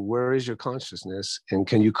ask you, where is your consciousness, and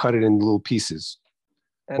can you cut it in little pieces?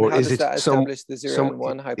 And or how does that establish the 0 and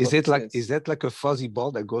 1 hypothesis? Is that like a fuzzy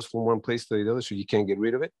ball that goes from one place to the other, so you can't get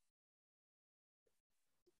rid of it?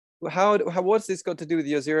 What's this got to do with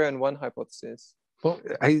your 0 and 1 hypothesis? Well,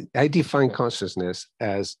 I define consciousness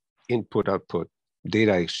as input-output,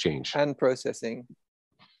 data exchange. And processing.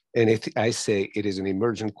 And I say it is an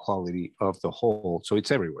emergent quality of the whole, so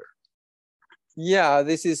it's everywhere. Yeah,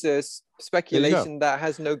 this is a speculation that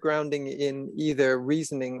has no grounding in either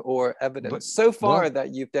reasoning or evidence. But, so far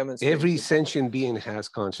that you've demonstrated. Every sentient being has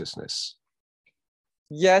consciousness.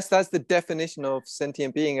 Yes, that's the definition of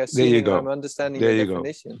sentient being. Assuming there you go. I'm understanding the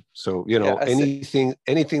definition. Go. So, you know,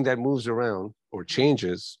 anything that moves around or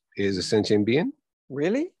changes is a sentient being.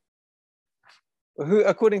 Really? Who?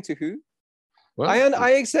 According to who? Well,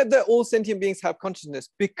 I accept that all sentient beings have consciousness,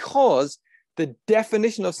 because the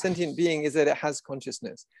definition of sentient being is that it has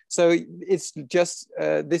consciousness. So it's just,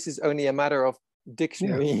 this is only a matter of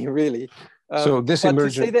dictionary, really. So this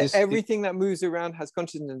emergent... to say that everything that moves around has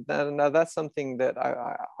consciousness, now that's something that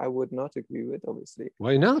I would not agree with, obviously.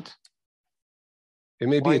 Why not? It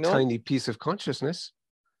may be a tiny piece of consciousness.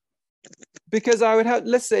 Because I would have,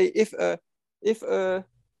 let's say, if a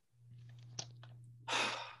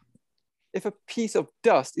piece of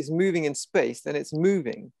dust is moving in space, then it's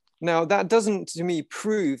moving. Now, that doesn't, to me,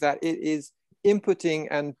 prove that it is inputting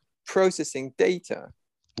and processing data.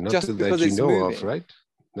 Not just that you know of, right?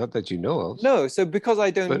 Not that you know of. No, so because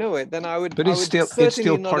I don't know it, then I would. But it's still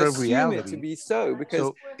part of reality. It to be so,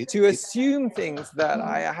 because to assume things that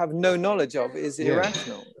I have no knowledge of is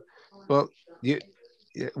irrational. Well,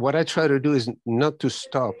 what I try to do is not to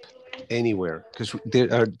stop anywhere, because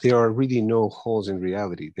there are really no holes in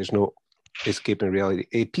reality. There's no escape in reality.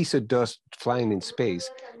 A piece of dust flying in space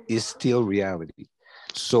is still reality.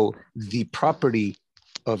 So the property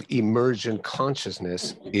of emergent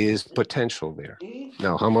consciousness is potential there.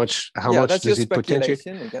 Now, how much does it potentiate?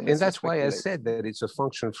 And that's why I said that it's a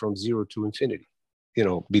function from 0 to infinity, you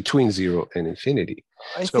know, between 0 and infinity.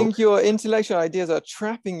 I think your intellectual ideas are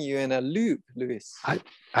trapping you in a loop, Luis.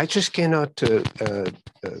 I just cannot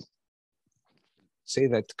say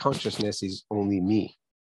that consciousness is only me,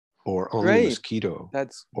 or only mosquito,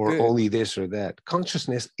 or only this or that.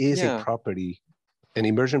 Consciousness is a property, an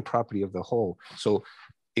emergent property of the whole. So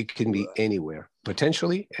it can be anywhere,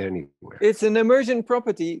 potentially anywhere. It's an emergent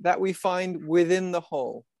property that we find within the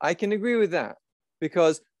whole. I can agree with that,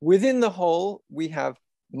 because within the whole, we have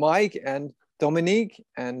Mike and Dominique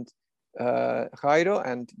and Jairo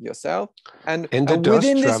and yourself. And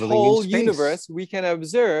within this whole universe, we can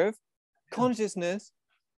observe consciousness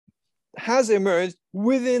has emerged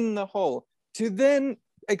within the whole. To then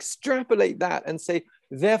extrapolate that and say,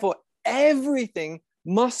 therefore, everything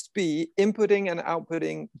must be inputting and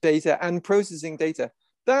outputting data and processing data.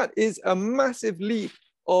 That is a massive leap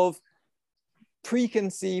of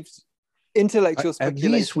preconceived intellectual speculation.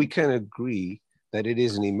 At least we can agree that it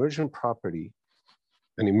is an emergent property,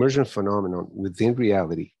 an emergent phenomenon within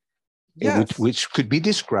reality, which could be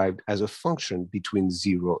described as a function between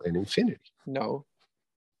 0 and infinity. No.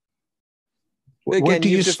 Again,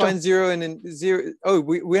 you've defined 0 and 0. Oh,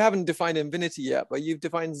 we haven't defined infinity yet, but you've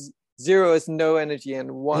defined 0 as no energy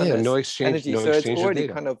and 1 as no exchange, energy. No so exchange it's already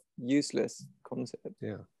kind of useless concept.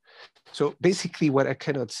 Yeah. So basically what I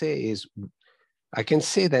cannot say is, I can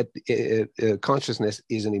say that consciousness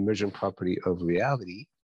is an emergent property of reality,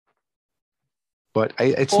 but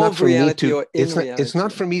it's not for me to. It's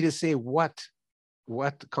not for me to say what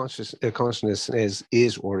consciousness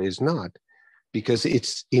is or is not, because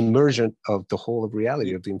it's emergent of the whole of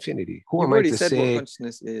reality, of the infinity. Who am I to say what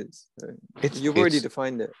consciousness is? You've already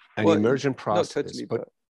defined it. An emergent process. Not totally,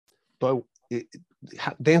 but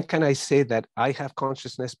then can I say that I have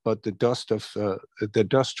consciousness, but the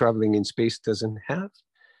dust traveling in space doesn't have?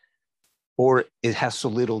 Or it has so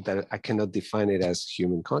little that I cannot define it as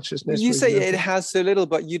human consciousness? You say it has so little,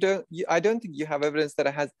 but I don't think you have evidence that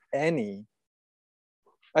it has any.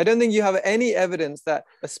 I don't think you have any evidence that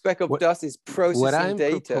a speck of dust is processing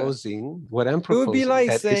data. What I'm proposing, it would be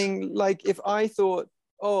like saying, like, if I thought,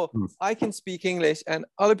 I can speak English and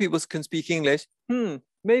other people can speak English,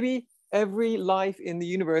 maybe every life in the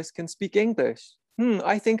universe can speak English.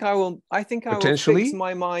 I think I will fix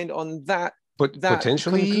my mind on that but that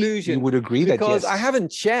potentially conclusion. You would agree because that yes. I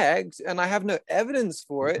haven't checked and I have no evidence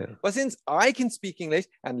for it. Yeah. But since I can speak English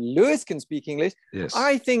and Lewis can speak English, Yes.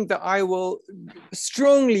 I think that I will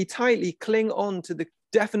strongly, tightly cling on to the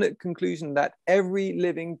definite conclusion that every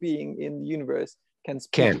living being in the universe can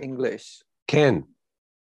speak English. Can.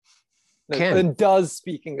 And does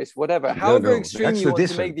speak English, whatever. However extreme you want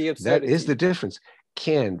to make the absurdity. That is the difference.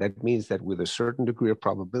 Can, that means that with a certain degree of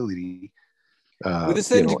probability, with a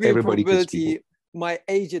certain degree of probability, my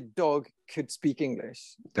aged dog could speak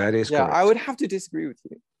English. That is correct. I would have to disagree with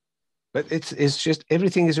you. But it's just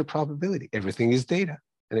everything is a probability. Everything is data,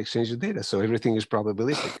 an exchange of data. So everything is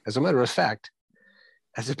probabilistic. As a matter of fact,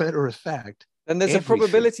 and there's a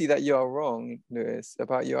probability that you are wrong, Lewis,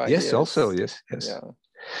 about your ideas. Yes, also, yes. Yeah.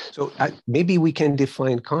 So maybe we can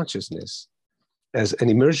define consciousness as an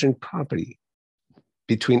emergent property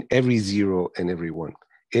between every zero and every one.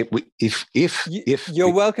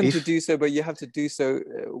 You're welcome to do so, but you have to do so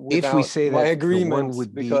without if we say my that agreement, one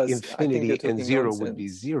would be infinity and zero nonsense. Would be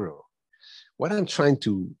zero. What I'm trying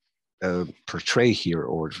to portray here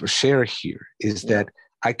or share here is that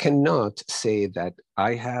I cannot say that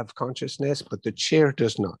I have consciousness, but the chair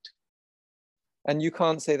does not. And you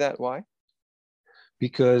can't say that. Why?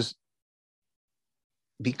 Because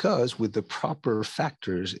with the proper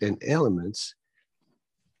factors and elements,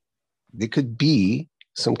 there could be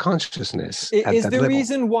some consciousness. Is the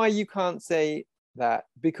reason why you can't say that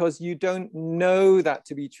because you don't know that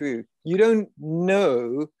to be true? You don't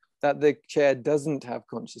know that the chair doesn't have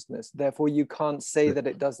consciousness. Therefore, you can't say that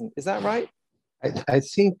it doesn't. Is that right? I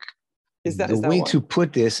think the way why? to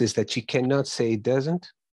put this is that you cannot say it doesn't.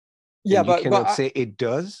 Yeah, but you cannot say it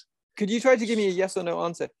does. Could you try to give me a yes or no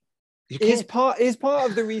answer? Is part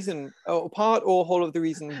of the reason, or part or whole of the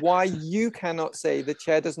reason why you cannot say the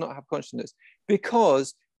chair does not have consciousness,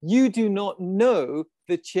 because you do not know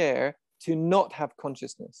the chair to not have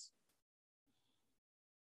consciousness.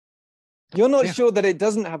 You're not sure that it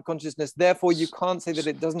doesn't have consciousness, therefore you can't say that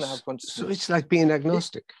it doesn't have consciousness. So it's like being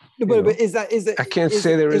agnostic. But is that I can't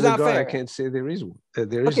say there is a God. Fair? I can't say there is one.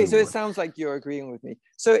 Okay, so it sounds like you're agreeing with me.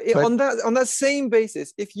 So on that same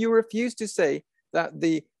basis, if you refuse to say that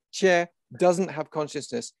the chair doesn't have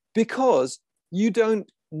consciousness because you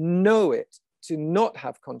don't know it to not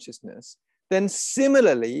have consciousness, then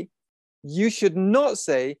similarly, you should not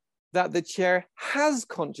say that the chair has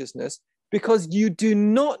consciousness because you do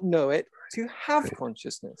not know it to have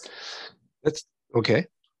consciousness.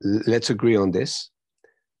 Let's agree on this.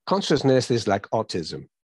 Consciousness is like autism.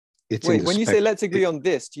 Wait, when you say let's agree on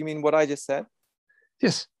this, do you mean what I just said?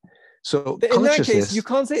 Yes. So in that case, you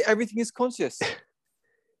can't say everything is conscious.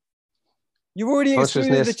 You've already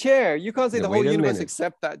excluded the chair. You can't say the whole universe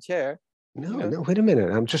except that chair. No, wait a minute.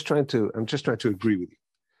 I'm just trying to agree with you.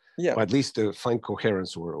 Yeah. Or at least to find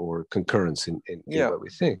coherence or concurrence in what we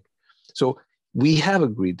think. So we have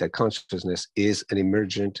agreed that consciousness is an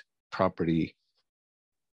emergent property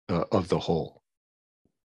of the whole.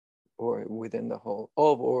 Or within the whole.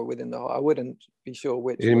 Or within the whole. I wouldn't be sure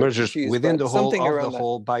which. It emerges within the whole, of the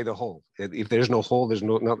whole, by the whole. If there's no whole, there's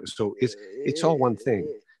no nothing. So it's all one thing.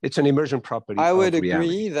 It's an emergent property. I would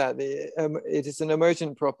agree that it is an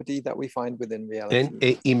emergent property that we find within reality. And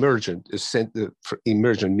emergent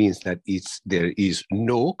means that there is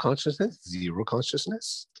no consciousness, zero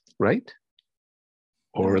consciousness, right?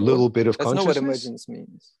 Or a little bit of consciousness. That's not what emergence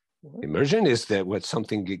means. What? Emergent is that when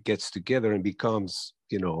something gets together and becomes,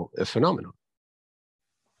 a phenomenon.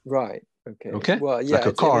 Right. Okay. Well, yeah, like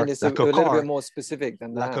a car. It's like a little bit more specific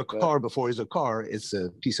than that. Like a car before it's a car, it's a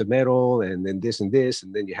piece of metal, and then this, and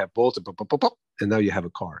then you have bolts, and now you have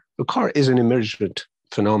a car. A car is an emergent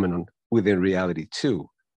phenomenon within reality too.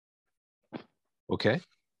 Okay,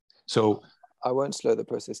 so I won't slow the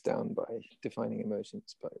process down by defining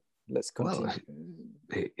emergence, but let's continue.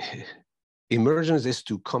 Well, emergence is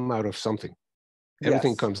to come out of something.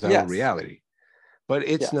 Everything comes out of reality, but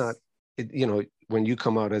it's not. When you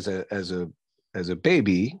come out as a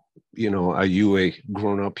baby, are you a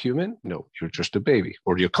grown-up human? No, you're just a baby.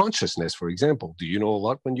 Or your consciousness, for example. Do you know a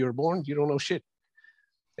lot when you're born? You don't know shit.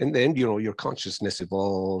 And then, your consciousness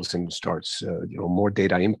evolves and starts, more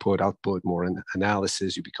data input, output, more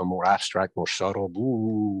analysis. You become more abstract, more subtle.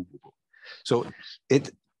 Ooh. So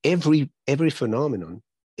every phenomenon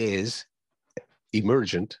is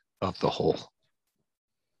emergent of the whole.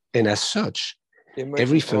 And as such,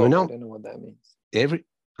 every phenomenon. I don't know what that means.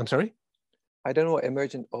 I'm sorry? I don't know what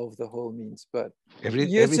emergent of the whole means, but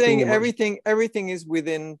you're saying everything is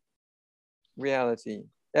within reality.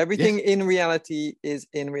 Everything in reality is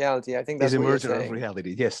in reality. I think that's what you're saying. Is emergent of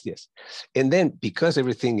reality. Yes. And then because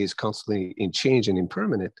everything is constantly in change and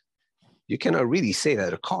impermanent, you cannot really say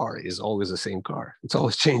that a car is always the same car. It's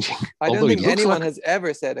always changing. I don't think anyone has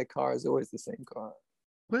ever said a car is always the same car.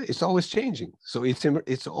 Well, it's always changing. So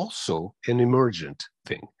it's also an emergent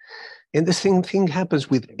thing. And the same thing happens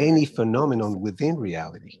with any phenomenon within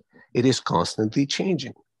reality. It is constantly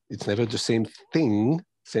changing. It's never the same thing,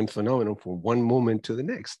 same phenomenon from one moment to the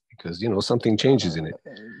next, because, you know, something changes in it.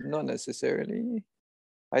 Not necessarily.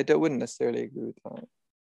 I wouldn't necessarily agree with that.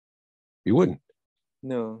 You wouldn't?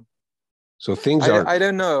 No. So things are... I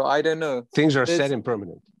don't know. Things are set and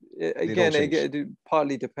permanent. Again, it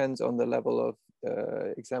partly depends on the level of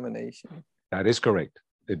examination. That is correct.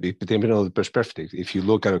 Depending on the perspective. If you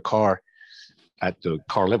look at a car at the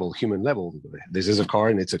car level, human level, this is a car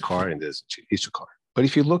and it's a car and it's a car. But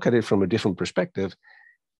if you look at it from a different perspective,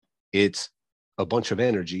 it's a bunch of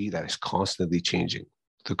energy that is constantly changing.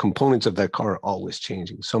 The components of that car are always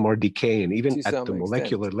changing. Some are decaying, even at the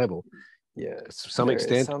molecular level. Yeah, to some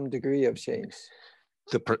extent, some degree of change.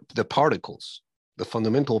 The particles, the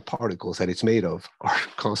fundamental particles that it's made of, are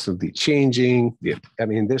constantly changing. Yeah, I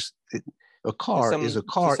mean, a car is a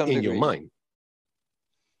car in your mind.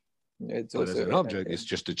 It's but as an object, it's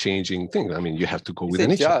just a changing thing. I mean, you have to go with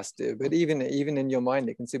nature. But even in your mind,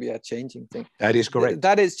 it can still be a changing thing. That is correct.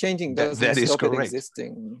 That is changing. That is stop correct. It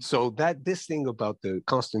existing. So this thing about the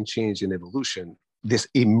constant change and evolution, this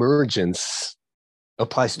emergence,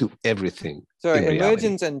 applies to everything. Sorry,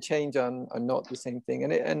 emergence and change are not the same thing.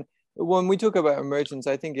 And when we talk about emergence,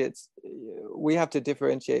 I think we have to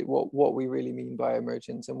differentiate what we really mean by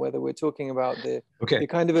emergence, and whether we're talking about the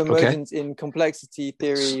kind of emergence in complexity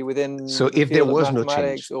theory within if there was no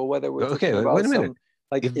change, or whether we're talking about some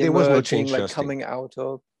like if there was no change, like coming out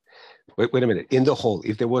of. Wait a minute. In the whole,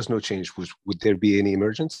 if there was no change, would there be any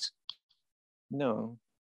emergence? No.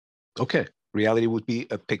 Okay. Reality would be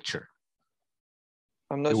a picture.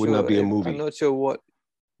 I'm not it sure. would not be a movie. I'm not sure what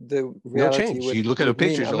the reality no change. You look at a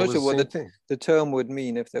picture. I'm not sure what the term would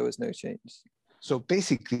mean if there was no change. So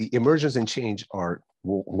basically, emergence and change are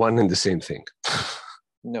one and the same thing.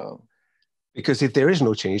 No. Because if there is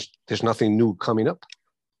no change, there's nothing new coming up.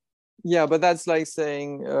 Yeah, but that's like saying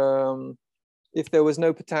if there was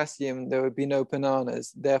no potassium, there would be no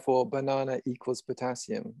bananas. Therefore, banana equals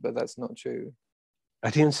potassium. But that's not true. I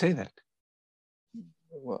didn't say that.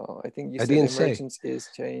 Well, I think you said emergence is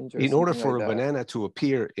change. In order for a banana to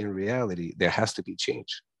appear in reality, there has to be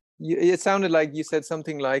change. It sounded like you said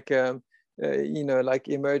something like, like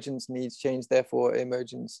emergence needs change, therefore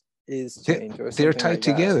emergence is change. They're tied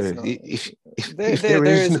together. If there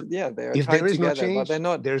is no change, but they're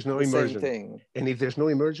not. There's no emergence. And if there's no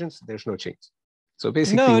emergence, there's no change. So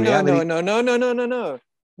basically, no.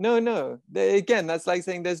 Again, that's like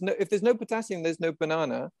saying if there's no potassium, there's no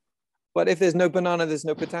banana. But if there's no banana, there's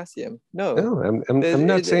no potassium. No, I'm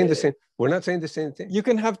not saying the same. We're not saying the same thing. You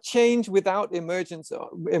can have change without emergent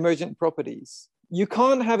properties. You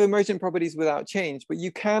can't have emergent properties without change, but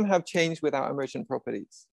you can have change without emergent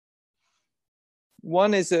properties.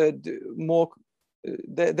 One is they're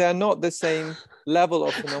not the same level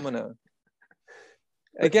of phenomena.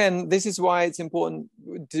 Again, this is why it's important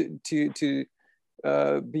to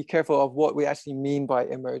be careful of what we actually mean by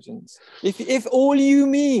emergence. If all you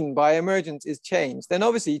mean by emergence is change, then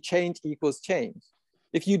obviously change equals change.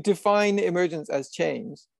 If you define emergence as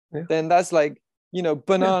change, then that's like,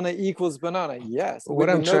 banana equals banana. Yes. What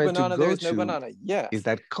I'm trying to go to banana. Yes. Is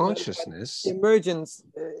that consciousness, emergence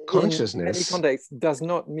in any context does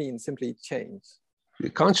not mean simply change.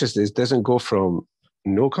 Consciousness doesn't go from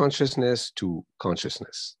no consciousness to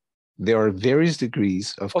consciousness. There are various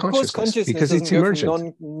degrees of consciousness because it's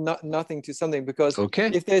emergent. Nothing to something, because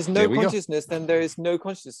if there's no consciousness, then there is no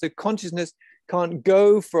consciousness. So consciousness can't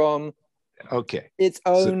go from its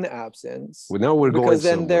own absence. Well, now we're going because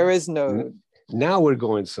then somewhere. There is no. Now we're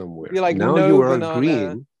going somewhere. You're like, now no you are banana,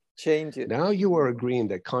 agreeing. Change it. Now you are agreeing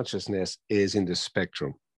that consciousness is in the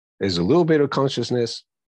spectrum. There's a little bit of consciousness,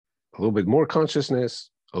 a little bit more consciousness,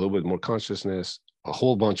 a little bit more consciousness, a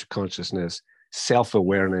whole bunch of consciousness,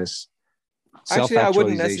 self-awareness. Actually, I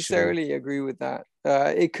wouldn't necessarily agree with that.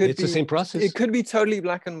 It's the same process. It could be totally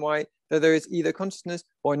black and white, that there is either consciousness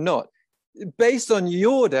or not, based on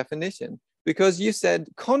your definition, because you said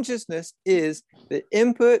consciousness is the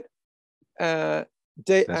input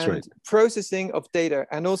processing of data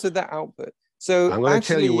and also the output. So I'm going to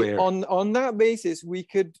tell you where. On that basis, we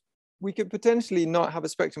could potentially not have a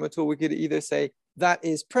spectrum at all. We could either say that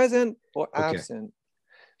is present or absent.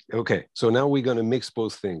 Okay, so now we're going to mix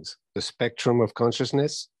both things, the spectrum of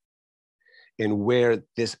consciousness and where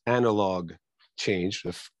this analog change,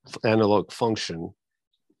 the analog function,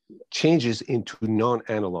 changes into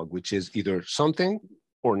non-analog, which is either something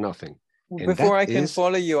or nothing. Before I can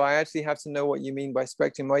follow you, I actually have to know what you mean by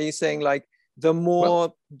spectrum. Are you saying like the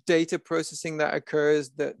more data processing that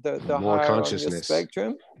occurs, the more higher consciousness on your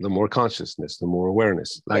spectrum? The more consciousness, the more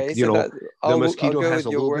awareness. Like, okay, you so know, the mosquito has a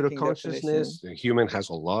little bit of consciousness, the human has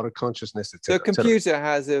a lot of consciousness, etc. So a computer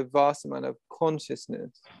has a vast amount of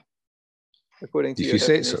consciousness, according to if your you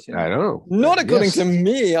definition. say so. I don't know. Not according to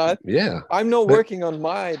me. I'm not working on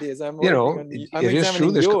my ideas. I'm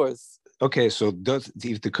examining yours. Okay, so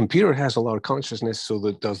if the computer has a lot of consciousness, so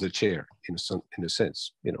does the chair in a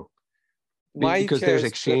sense, you know. Because there's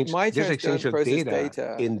exchange of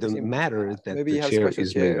data in the matter that the chair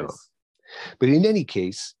is made of. But in any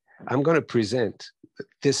case, I'm going to present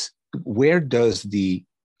this. Where does the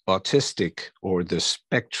autistic or the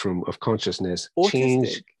spectrum of consciousness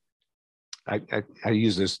change? I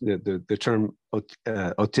use the term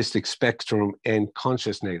autistic spectrum and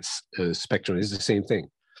consciousness spectrum is the same thing.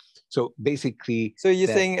 So basically, so you're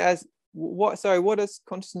saying what? Sorry, what has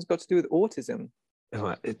consciousness got to do with autism?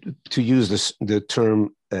 To use the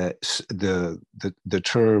term the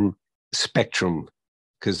term spectrum,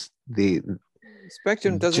 because the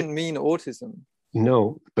spectrum doesn't mean autism.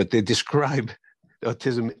 No, but they describe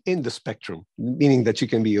autism in the spectrum, meaning that you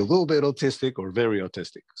can be a little bit autistic or very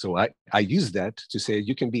autistic. So I use that to say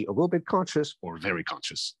you can be a little bit conscious or very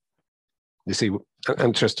conscious. You see,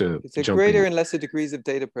 I'm just to it's a greater and lesser degrees of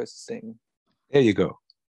data processing. There you go.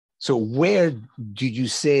 So where do you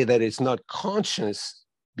say that it's not conscious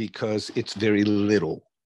because it's very little?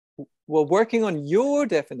 Well, working on your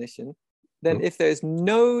definition, then if there's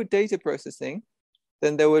no data processing,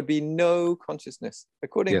 then there would be no consciousness,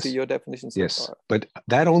 according to your definition so far. But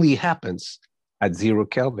that only happens at 0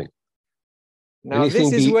 Kelvin. Now,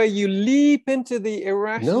 this is where you leap into the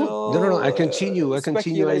irrational. No. I continue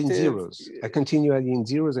adding zeros. I continue adding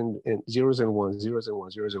zeros and zeros and ones, zeros and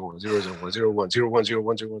ones, zeros and ones, zeros and ones, 0, 1, 0, 1, 0,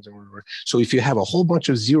 1, 0, 1, 0, 1. So if you have a whole bunch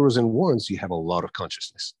of zeros and ones, you have a lot of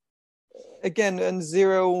consciousness. Again, and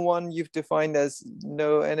 0, 1, you've defined as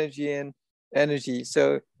no energy and energy.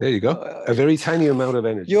 So there you go. A very tiny amount of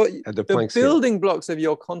energy at the Planck scale. The building blocks of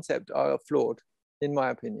your concept are flawed, in my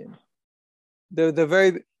opinion.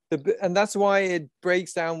 And that's why it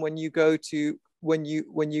breaks down when you go into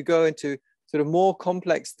sort of more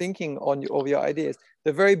complex thinking of your ideas.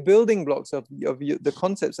 The very building blocks of the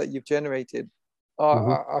concepts that you've generated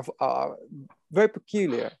are very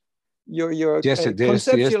peculiar. You're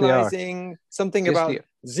conceptualizing something about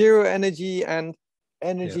zero energy and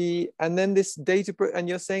energy, and then this data, and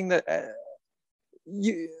you're saying that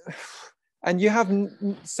you have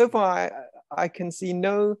so far I can see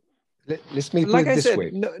no. Let me put it this way.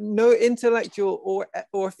 No intellectual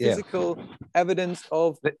or physical evidence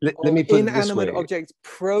of let me put inanimate objects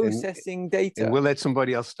processing data. And we'll let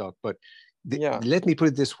somebody else talk, but let me put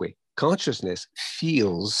it this way. Consciousness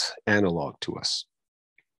feels analog to us.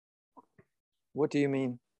 What do you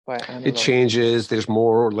mean by analog? It changes, there's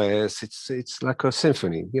more or less. It's like a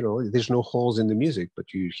symphony. You know, there's no holes in the music,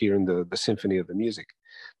 but you hear in the symphony of the music.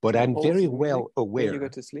 But I'm very well aware. When you go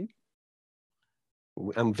to sleep?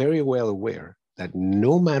 I'm very well aware that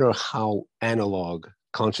no matter how analog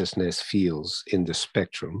consciousness feels in the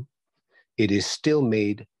spectrum, it is still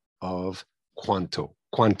made of quanta,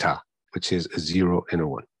 which is a 0 and a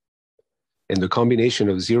 1. And the combination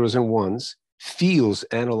of zeros and ones feels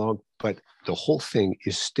analog, but the whole thing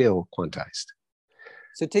is still quantized.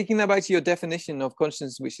 So taking that back to your definition of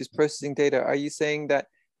consciousness, which is processing data, are you saying that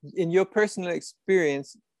in your personal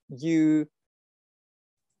experience, you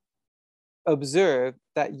observe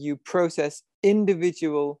that you process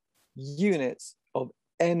individual units of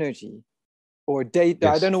energy or data?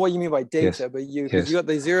 Yes. I don't know what you mean by data, but you got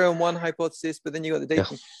the 0 and 1 hypothesis, but then you got the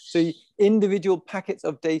data. So individual packets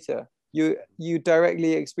of data, you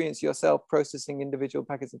directly experience yourself processing individual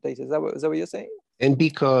packets of data. Is that what you're saying? And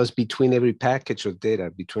because between every package of data,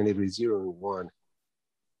 between every 0 and 1,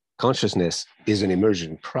 consciousness is an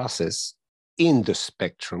emergent process in the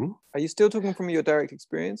spectrum. Are you still talking from your direct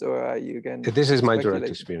experience, or are you again? This is my direct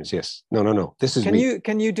experience. Yes. No. This is me.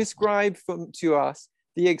 Can you describe to us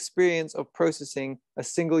the experience of processing a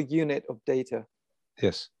single unit of data?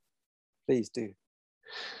 Yes. Please do.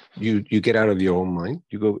 You get out of your own mind.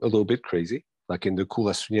 You go a little bit crazy, like in the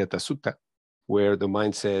Kula Sunyata Sutta, where the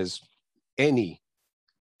mind says any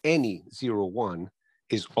 0, 1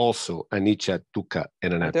 is also anicca, dukkha,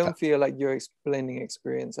 and anatta. I don't feel like you're explaining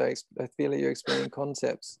experience. I feel like you're explaining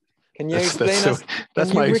concepts. Can you explain us?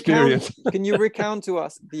 That's my experience. Can you recount to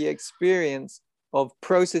us the experience of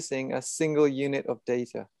processing a single unit of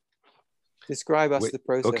data? Describe us the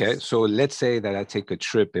process. Okay, so let's say that I take a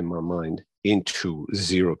trip in my mind into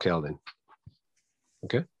 0 Kelvin.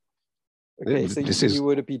 Okay. So you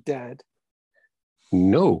would be dead.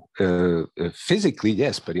 No, physically,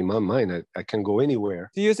 yes, but in my mind, I can go anywhere.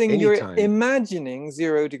 So you're saying anytime. You're imagining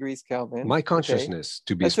 0 degrees Kelvin. My consciousness,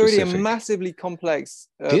 to be That's specific. already a massively complex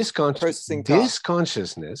processing task.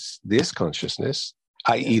 This consciousness,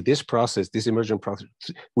 i.e. this process, this emergent process,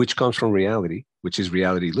 which comes from reality, which is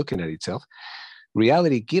reality looking at itself.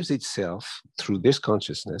 Reality gives itself, through this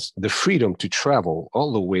consciousness, the freedom to travel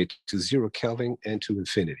all the way to 0 Kelvin and to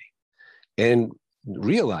infinity. And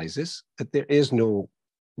realizes that there is no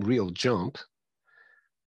real jump,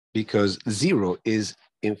 because 0 is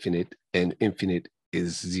infinite and infinite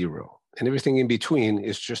is 0, and everything in between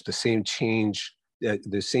is just the same change,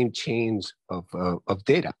 the same chains of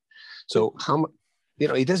data. So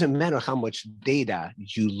it doesn't matter how much data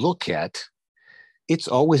you look at, it's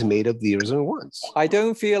always made of zeros and ones. I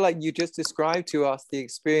don't feel like you just described to us the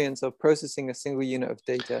experience of processing a single unit of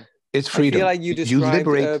data. It's freedom. I feel like you described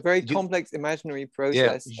a very complex imaginary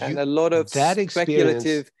process and a lot of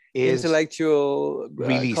speculative intellectual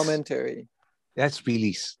commentary. That's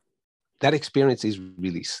release. That experience is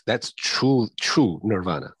release. That's true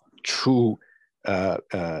nirvana, true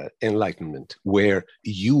enlightenment, where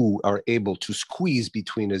you are able to squeeze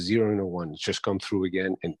between a 0 and a 1, just come through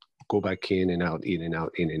again and go back in and out, in and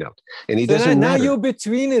out, in and out. And it doesn't matter. Now you're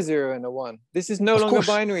between a 0 and a 1. This is no longer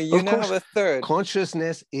binary. You now have a third.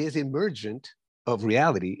 Consciousness is emergent of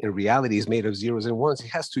reality, and reality is made of zeros and ones. It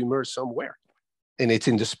has to emerge somewhere, and it's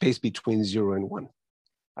in the space between 0 and 1.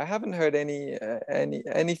 I haven't heard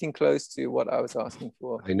anything close to what I was asking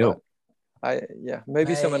for. I know.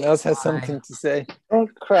 Maybe someone else has something to say.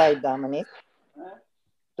 Don't cry, Dominic.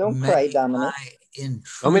 Don't cry, Dominic.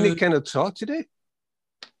 Dominic cannot talk today.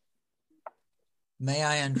 May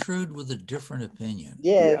I intrude with a different opinion?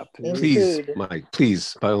 Yes, yeah, please, Mike,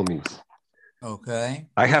 please, by all means. Okay.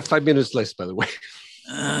 I have 5 minutes left, by the way.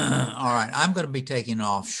 All right. I'm going to be taking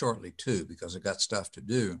off shortly, too, because I got stuff to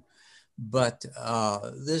do. But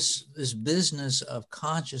this business of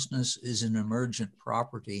consciousness is an emergent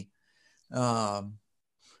property. I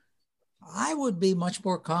would be much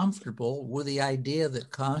more comfortable with the idea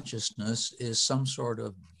that consciousness is some sort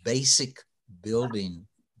of basic building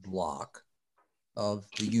block of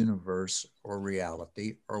the universe or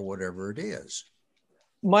reality or whatever it is.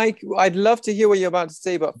 Mike, I'd love to hear what you're about to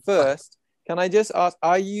say, but first, can I just ask,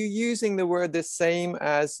 are you using the word the same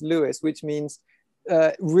as Lewis, which means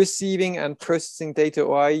receiving and processing data,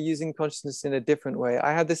 or are you using consciousness in a different way?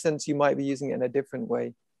 I had the sense you might be using it in a different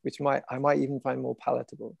way, which I might even find more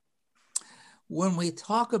palatable. When we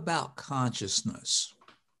talk about consciousness,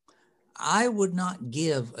 I would not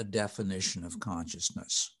give a definition of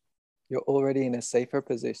consciousness. You're already in a safer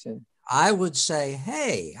position. I would say,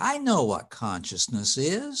 hey, I know what consciousness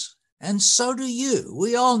is, and so do you.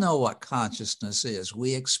 We all know what consciousness is.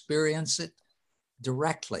 We experience it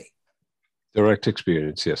directly. Direct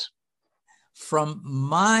experience, yes. From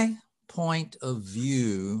my point of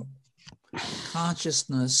view,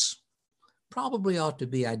 consciousness probably ought to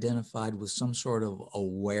be identified with some sort of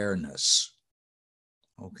awareness.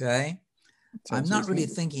 Okay? I'm not really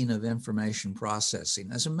thinking of information processing.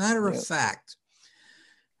 As a matter of fact,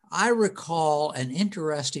 I recall an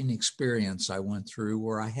interesting experience I went through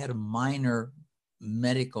where I had a minor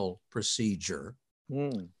medical procedure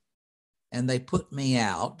and they put me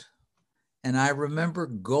out. And I remember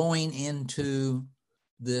going into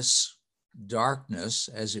this darkness,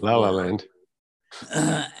 as it were. La La Land.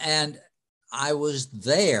 And I was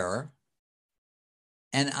there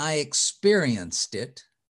and I experienced it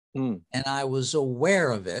and I was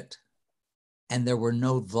aware of it and there were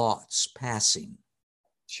no thoughts passing.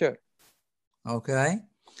 Sure. Okay.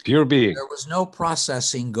 Pure being. There was no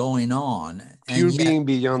processing going on. Pure being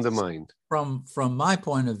beyond the mind. From my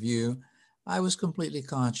point of view, I was completely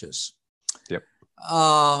conscious. Yep.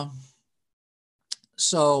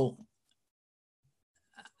 So,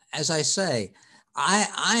 as I say,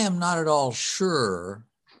 I am not at all sure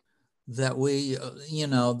that we,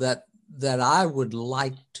 that I would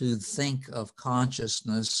like to think of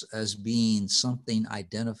consciousness as being something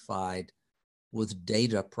identified with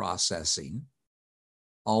data processing,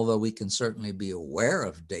 although we can certainly be aware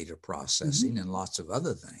of data processing and lots of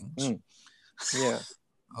other things. Yeah.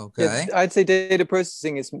 Okay. Yeah, I'd say data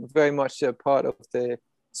processing is very much a part of the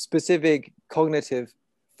specific cognitive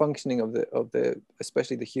functioning of the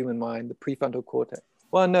especially the human mind, the prefrontal cortex.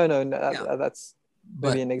 Well, no, that's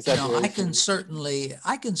maybe an exaggeration. I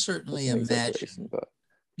can certainly imagine,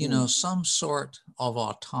 some sort of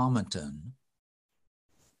automaton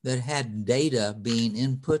that had data being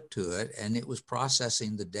input to it, and it was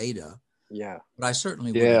processing the data. Yeah. But I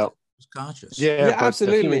certainly was conscious. Yeah,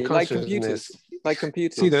 absolutely. Like computers. like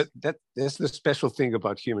computers. See, that's the special thing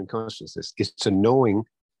about human consciousness. It's a knowing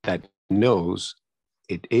that knows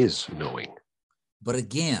it is knowing. But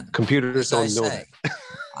again, computers don't know that.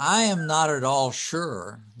 I am not at all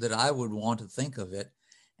sure that I would want to think of it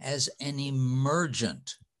as an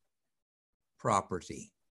emergent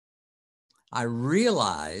property. I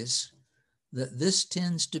realize that this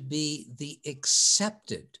tends to be the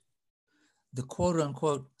accepted, the quote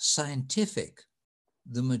unquote scientific,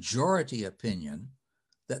 the majority opinion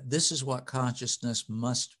that this is what consciousness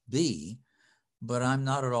must be, but I'm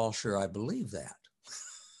not at all sure I believe that.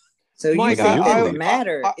 So Mike, you think that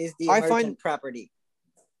matter is the emergent property?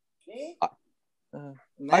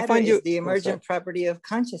 Matter is the emergent property of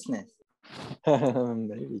consciousness.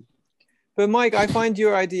 Maybe. But Mike, I find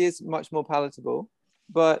your ideas much more palatable.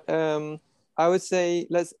 But I would say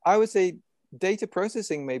data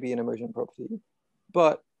processing may be an emergent property,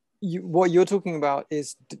 but what you're talking about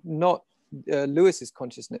is not Lewis's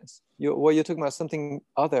consciousness. What you're talking about is something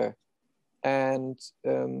other, and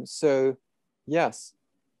so yes,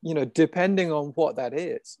 depending on what that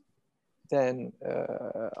is, then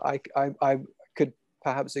I could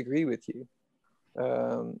perhaps agree with you.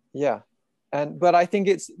 But I think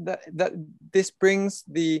it's that this brings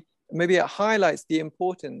maybe it highlights the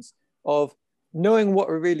importance of knowing what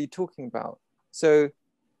we're really talking about. So,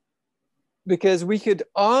 because we could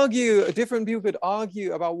argue, different people could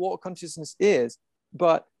argue about what consciousness is,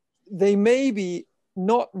 but they may be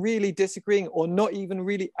not really disagreeing or not even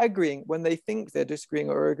really agreeing when they think they're disagreeing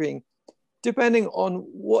or agreeing, depending on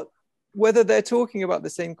whether they're talking about the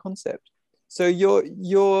same concept. So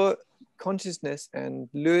your consciousness and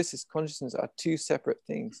Lewis's consciousness are two separate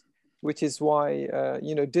things, which is why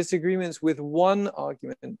disagreements with one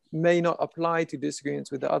argument may not apply to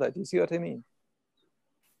disagreements with the other. Do you see what I mean?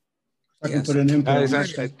 I can put an input.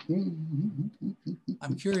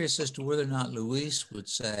 I'm curious as to whether or not Luis would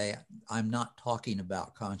say, I'm not talking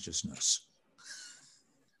about consciousness.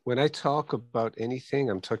 When I talk about anything,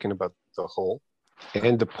 I'm talking about the whole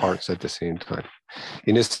and the parts at the same time.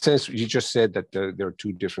 In a sense, you just said that there are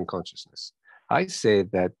two different consciousness. I say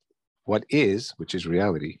that what is, which is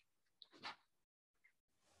reality,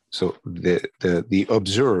 so the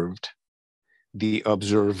observed, the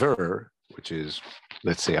observer, which is,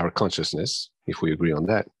 let's say, our consciousness, if we agree on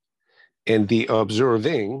that, and the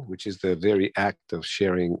observing, which is the very act of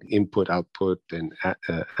sharing input, output, and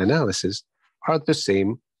analysis, are the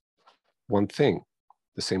same one thing,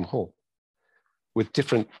 the same whole, with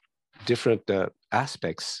different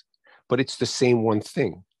aspects, but it's the same one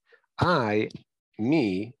thing. I,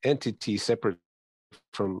 me, entity separate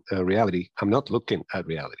from reality, I'm not looking at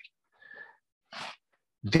reality.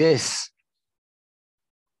 This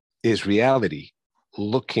is reality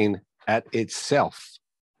looking at itself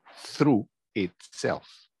through itself.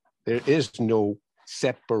 There is no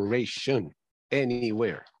separation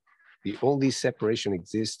anywhere. The only separation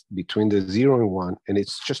exists between the 0 and 1, and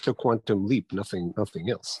it's just a quantum leap, nothing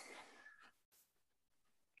else.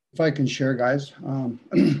 If I can share, guys,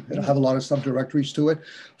 it'll have a lot of subdirectories to it.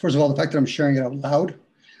 First of all, the fact that I'm sharing it out loud,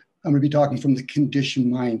 I'm going to be talking from the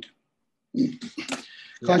conditioned mind.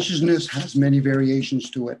 Consciousness has many variations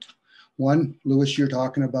to it. One, Lewis, you're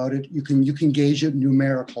talking about it. You can gauge it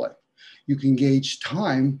numerically. You can gauge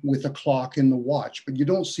time with a clock in the watch, but you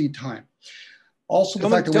don't see time. Also, the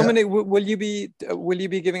fact that Dominic, will you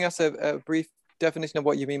be giving us a brief definition of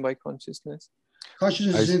what you mean by consciousness?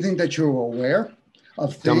 Consciousness is anything that you're aware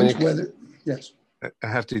of things. Dominic, whether yes. I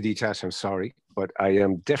have to detach. I'm sorry, but I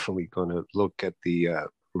am definitely going to look at the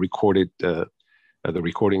recording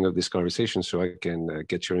of this conversation so I can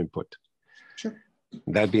get your input. Sure.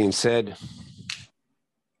 That being said,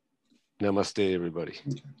 namaste, everybody.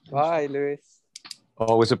 Bye, Lewis.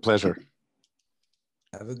 Always a pleasure.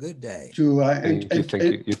 Have a good day. Thank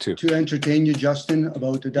you. You too. To entertain you, Justin,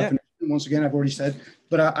 about the definition. Once again, I've already said,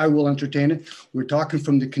 but I will entertain it. We're talking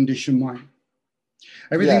from the conditioned mind.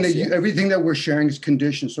 Everything that we're sharing is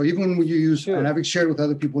conditioned. So even when you use, and I've shared with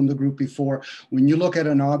other people in the group before, when you look at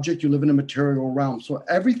an object, you live in a material realm. So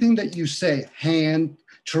everything that you say, hand,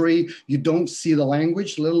 tree, you don't see the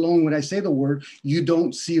language, let alone when I say the word, you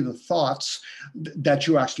don't see the thoughts that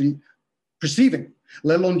you're actually perceiving.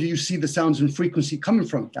 Let alone do you see the sounds and frequency coming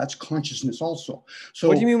from. That's consciousness also. So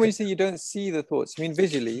what do you mean when you say you don't see the thoughts? You mean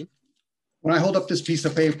visually? When I hold up this piece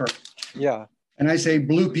of paper, and I say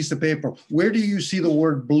blue piece of paper, where do you see the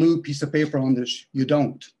word blue piece of paper on this? You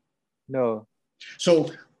don't. No. So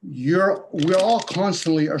we're all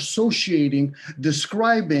constantly associating,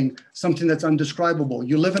 describing something that's undescribable.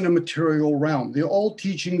 You live in a material realm. The old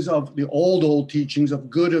teachings of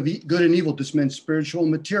good and evil just meant spiritual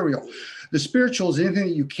and material. The spiritual is anything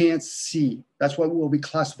that you can't see. That's what will be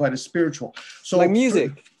classified as spiritual. So like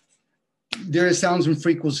music. There is sounds and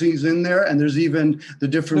frequencies in there, and there's even the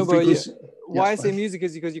different frequencies. Why I say music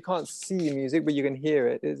is because you can't see music, but you can hear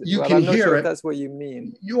it. I'm not sure if that's what you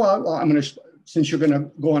mean. You are. Well, I'm going to. Since you're going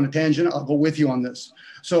to go on a tangent, I'll go with you on this.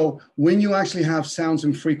 So when you actually have sounds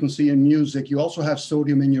and frequency in music, you also have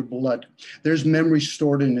sodium in your blood. There's memory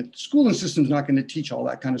stored in it. School and system's not going to teach all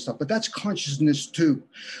that kind of stuff, but that's consciousness too.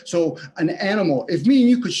 So an animal, if me and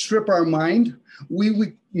you could strip our mind, we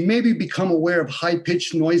would maybe become aware of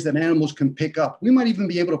high-pitched noise that animals can pick up. We might even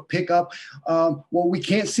be able to pick up what we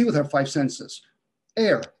can't see with our five senses.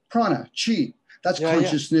 Air, prana, chi. That's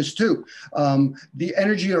consciousness too. The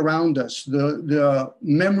energy around us, the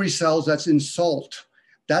memory cells that's in salt,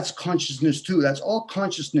 that's consciousness too. That's all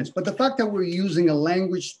consciousness. But the fact that we're using a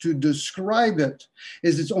language to describe it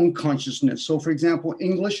is its own consciousness. So for example,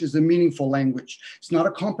 English is a meaningful language. It's not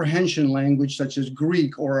a comprehension language such as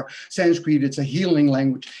Greek or Sanskrit. It's a healing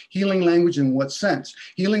language. Healing language in what sense?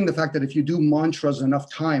 Healing the fact that if you do mantras enough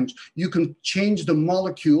times, you can change the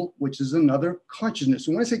molecule, which is another consciousness.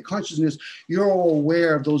 And when I say consciousness, you're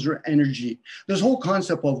aware of those are energy. This whole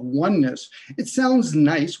concept of oneness, it sounds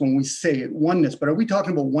nice when we say it, oneness, but are we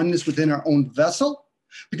talking about oneness within our own vessel?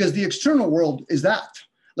 Because the external world is that.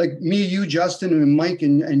 Like me, you, Justin, and Mike,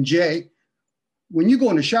 and Jay, when you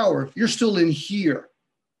go in the shower, you're still in here.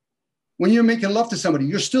 When you're making love to somebody,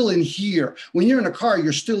 you're still in here. When you're in a car,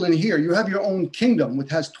 you're still in here. You have your own kingdom,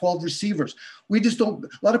 which has 12 receivers. We just don't, a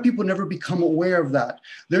lot of people never become aware of that.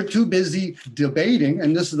 They're too busy debating,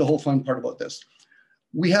 and this is the whole fun part about this.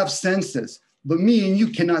 We have senses, but me and you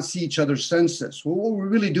cannot see each other's senses. Well, what we're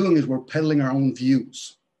really doing is we're peddling our own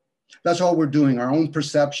views. That's all we're doing, our own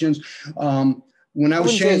perceptions. When I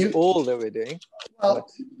was sharing you, all that we're doing.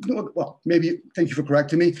 Well, maybe, thank you for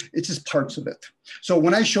correcting me. It's just parts of it. So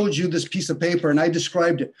when I showed you this piece of paper and I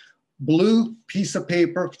described it, blue piece of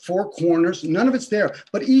paper, 4 corners, none of it's there.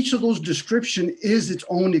 But each of those description is its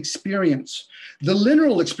own experience. The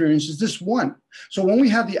literal experience is this one. So when we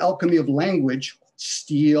have the alchemy of language,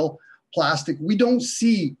 steel, plastic, we don't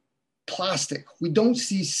see plastic. We don't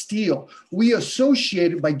see steel. We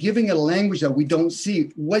associate it by giving it a language that we don't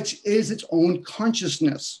see, which is its own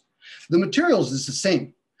consciousness. The materials is the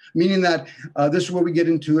same, meaning that this is where we get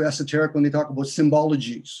into esoteric when they talk about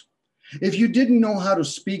symbologies. If you didn't know how to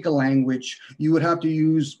speak a language, you would have to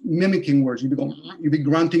use mimicking words. You'd be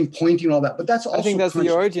grunting, pointing, all that. But that's also I think that's the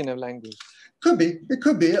origin of language. Could be. It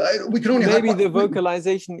could be. We can only maybe the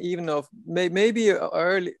vocalization even of maybe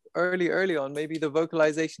early on. Maybe the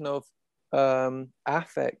vocalization of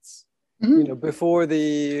affects. You know, before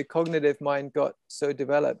the cognitive mind got so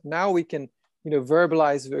developed. Now we can, you know,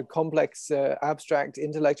 verbalize complex, abstract,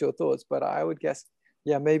 intellectual thoughts. But I would guess,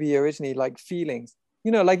 yeah, maybe originally like feelings.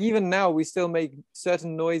 You know, like even now we still make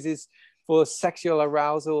certain noises for sexual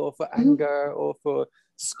arousal or for anger or for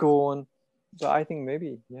scorn. So I think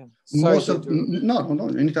maybe, yeah. No,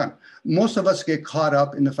 anytime. Most of us get caught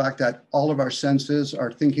up in the fact that all of our senses,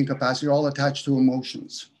 our thinking capacity are all attached to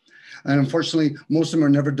emotions. And unfortunately, most of them are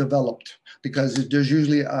never developed because there's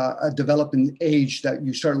usually a developing age that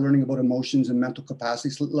you start learning about emotions and mental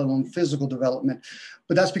capacities, let alone physical development.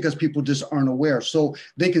 But that's because people just aren't aware. So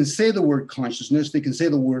they can say the word consciousness, they can say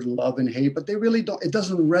the word love and hate, but they really don't, it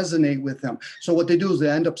doesn't resonate with them. So what they do is they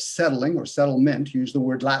end up settling or settlement, use the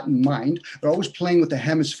word Latin mind. They're always playing with the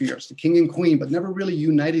hemispheres, the king and queen, but never really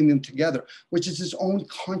uniting them together, which is its own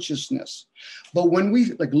consciousness. But when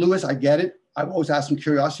we, like Lewis, I get it. I've always asked him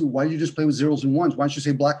curiosity, why do you just play with zeros and ones? Why don't you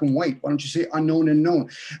say black and white? Why don't you say unknown and known?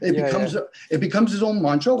 It becomes his own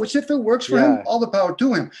mantra, which if it works for him, all the power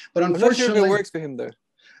to him. But unfortunately, I'm not sure if it works for him though.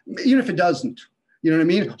 Even if it doesn't, you know what I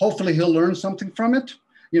mean? Hopefully he'll learn something from it.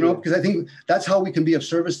 You know, because I think that's how we can be of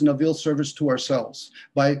service and avail service to ourselves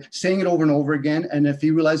by saying it over and over again. And if he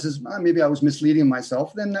realizes maybe I was misleading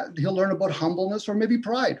myself, then he'll learn about humbleness or maybe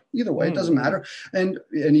pride. Either way, it doesn't matter. And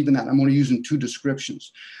even that, I'm only using 2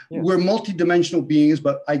 descriptions. Yeah. We're multidimensional beings,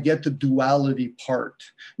 but I get the duality part.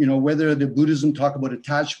 You know, whether the Buddhism talk about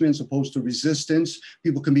attachments opposed to resistance,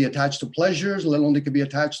 people can be attached to pleasures, let alone they can be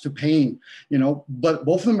attached to pain. You know, but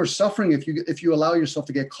both of them are suffering if you allow yourself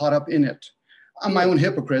to get caught up in it. I'm my own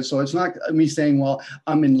hypocrite, so it's not me saying, well,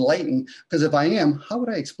 I'm enlightened, because if I am, how would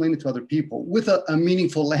I explain it to other people with a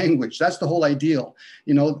meaningful language? That's the whole ideal.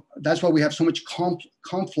 You know, that's why we have so much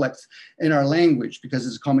conflict in our language because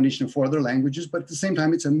it's a combination of 4 other languages, but at the same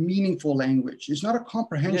time, it's a meaningful language. It's not a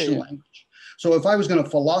comprehension language. So if I was going to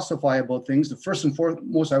philosophize about things, the first and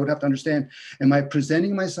foremost, I would have to understand, am I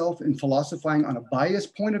presenting myself in philosophizing on a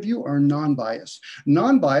biased point of view or non-biased?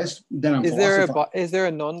 Non-biased, then I'm philosophizing. Is there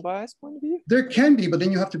a non-biased point of view? There can be, but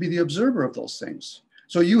then you have to be the observer of those things.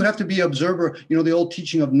 So you have to be observer, the old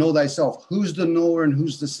teaching of know thyself. Who's the knower and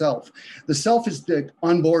who's the self? The self is the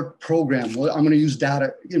onboard program. Well, I'm going to use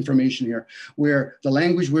data information here, where the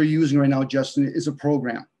language we're using right now, Justin, is a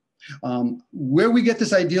program. Where we get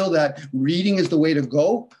this ideal that reading is the way to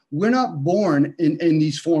go, we're not born in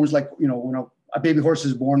these forms like, when a baby horse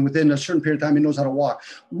is born, within a certain period of time, it knows how to walk.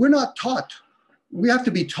 We're not taught. We have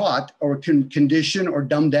to be taught or conditioned or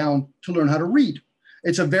dumbed down to learn how to read.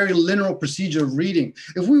 It's a very linear procedure of reading.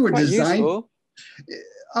 If we were designed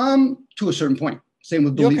to a certain point, same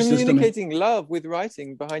with belief system. You're communicating love with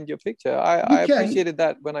writing behind your picture. I appreciated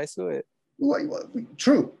that when I saw it. Well,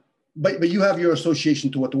 true. But you have your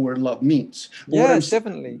association to what the word love means. Yes,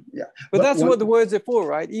 definitely. Yeah. But that's what the words are for,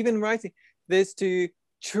 right? Even writing, there's to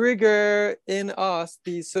trigger in us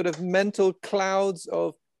these sort of mental clouds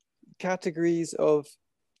of categories of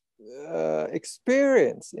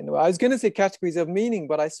experience. I was going to say categories of meaning,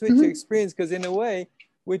 but I switched to experience because in a way,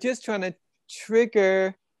 we're just trying to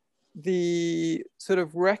trigger the sort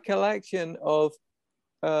of recollection of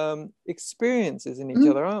experiences in each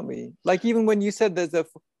other, aren't we? Like even when you said there's a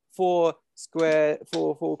four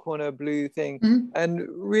corner blue thing, and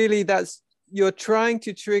really you're trying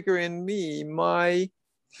to trigger in me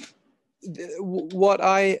what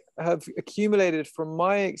I have accumulated from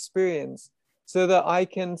my experience, so that I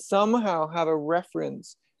can somehow have a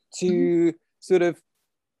reference to sort of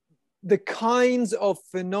the kinds of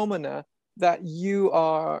phenomena that you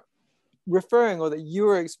are referring or that you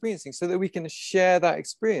are experiencing, so that we can share that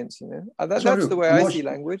experience. That's the way I see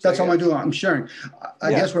language. That's how I do it. I'm sharing.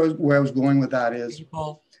 I guess where I was going with that is,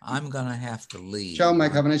 people, I'm gonna have to leave. Ciao,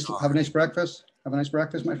 Mike. Have a nice breakfast. Have a nice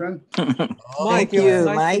breakfast, my friend. Mike, it was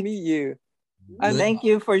nice to meet you. And thank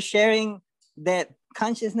you for sharing that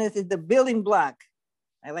consciousness is the building block.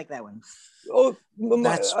 I like that one. Oh,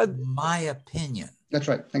 that's my opinion. That's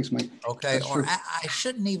right. Thanks, Mike. Okay, or I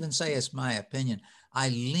shouldn't even say it's my opinion. I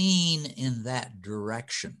lean in that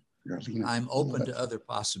direction. I'm open to other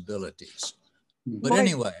possibilities. But Mike,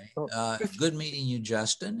 anyway, good meeting you,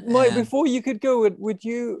 Justin. Mike, before you could go, would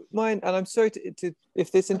you mind, and I'm sorry to if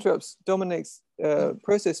this interrupts Dominic's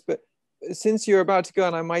process, but since you're about to go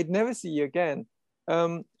and I might never see you again,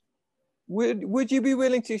 would you be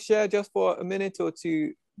willing to share just for a minute or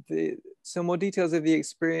two some more details of the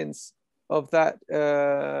experience of that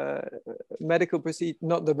medical procedure,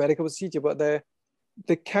 not the medical procedure, but the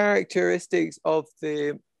characteristics of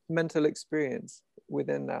the mental experience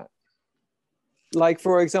within that? Like,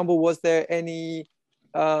 for example, was there any,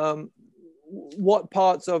 what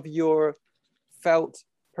parts of your felt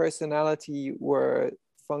personality were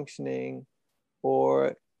functioning,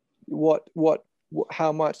 or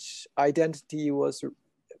how much identity was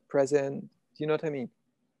present? Do you know what I mean?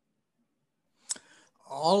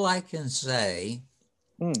 All I can say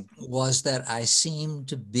was that I seemed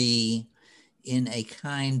to be in a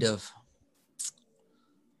kind of,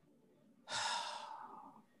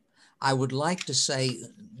 I would like to say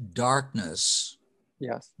darkness.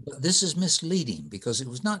 Yes. But this is misleading because it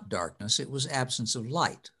was not darkness, it was absence of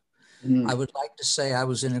light. I would like to say I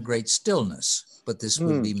was in a great stillness, but this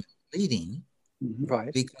would be misleading,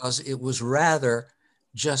 right? Because it was rather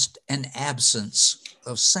just an absence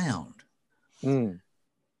of sound. In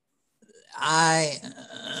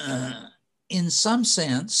some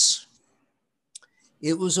sense,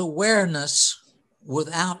 it was awareness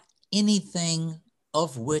without anything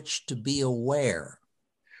of which to be aware.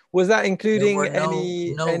 Was that including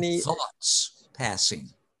any thoughts passing?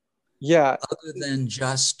 Yeah. Other than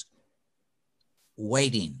just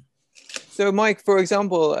waiting. So, Mike, for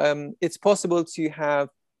example, it's possible to have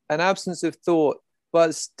an absence of thought,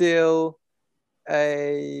 but still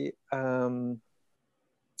a,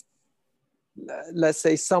 let's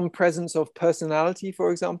say, some presence of personality,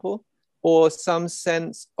 for example, or some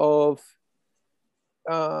sense of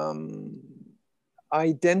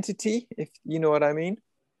identity, if you know what I mean.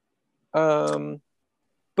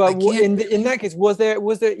 But in that case, was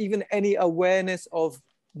there even any awareness of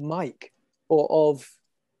Mike, or of,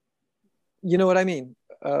 you know what I mean?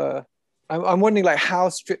 I'm wondering, like, how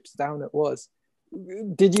stripped down it was.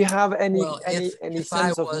 Did you have any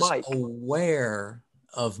sense of Mike? If I was aware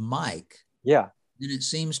of Mike, then it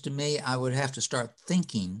seems to me I would have to start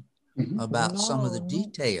thinking about some of the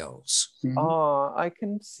details. I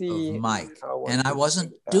can see of Mike, and I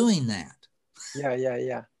wasn't doing that.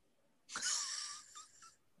 Yeah.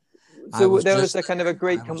 So there was a kind of a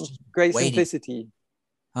great simplicity.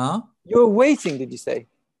 Huh? You were waiting, did you say?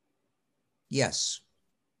 Yes.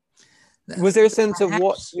 Was there a sense of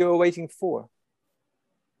what you were waiting for?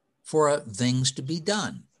 For things to be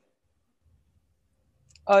done.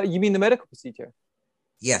 You mean the medical procedure?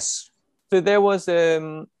 Yes. So there was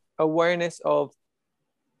awareness of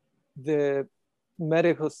the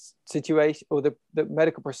medical situation or the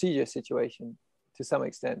medical procedure situation to some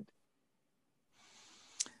extent.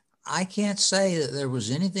 I can't say that there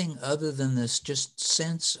was anything other than this just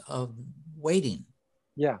sense of waiting.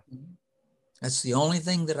 Yeah. That's the only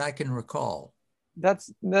thing that I can recall.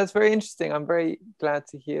 That's very interesting. I'm very glad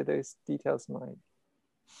to hear those details, Mike.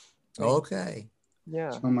 Okay.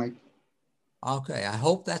 Yeah. So, Mike. Okay. I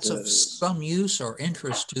hope that's of some use or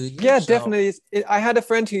interest to you. Yeah, definitely. I had a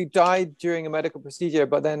friend who died during a medical procedure,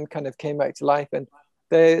 but then kind of came back to life, and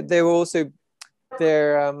they were also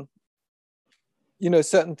their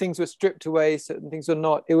certain things were stripped away, certain things were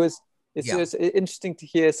not. It's interesting to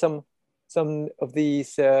hear some of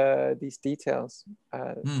these details.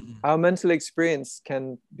 Our mental experience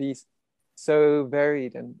can be so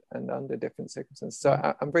varied and under different circumstances.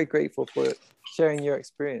 So I'm very grateful for sharing your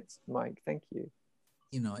experience, Mike. Thank you.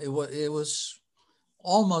 It was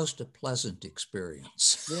almost a pleasant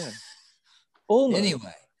experience. Yeah. Almost.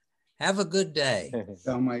 Anyway, have a good day.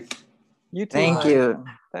 So, Mike. You too. Thank you.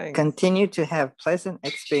 Thanks. Continue to have pleasant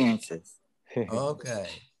experiences. Okay.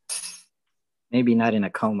 Maybe not in a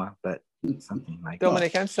coma, but something like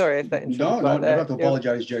Dominic, I'm sorry. No, never have to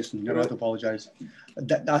apologize, Jason. Never have to apologize.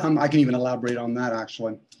 I can even elaborate on that,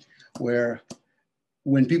 actually, where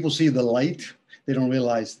when people see the light, they don't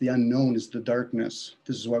realize the unknown is the darkness.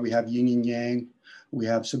 This is why we have yin and yang. We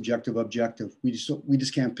have subjective, objective. We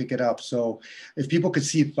just can't pick it up. So if people could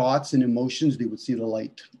see thoughts and emotions, they would see the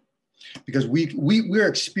light. Because we're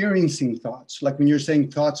experiencing thoughts. Like when you're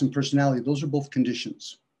saying thoughts and personality, those are both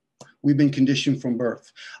conditions. We've been conditioned from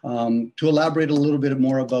birth. To elaborate a little bit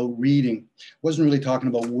more about reading, wasn't really talking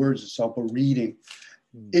about words itself, but reading.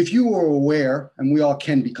 If you were aware, and we all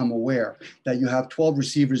can become aware, that you have 12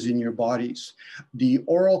 receivers in your bodies, the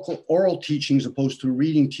oral teachings opposed to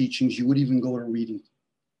reading teachings, you would even go to reading.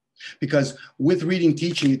 Because with reading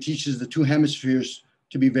teaching, it teaches the two hemispheres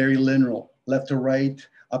to be very linear, left to right,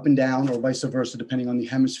 up and down, or vice versa, depending on the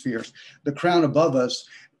hemispheres. The crown above us,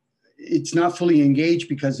 it's not fully engaged,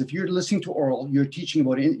 because if you're listening to oral, you're teaching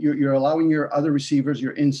about it, you're allowing your other receivers,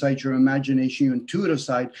 your insight, your imagination, your intuitive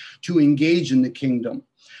side to engage in the kingdom.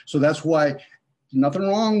 So that's why nothing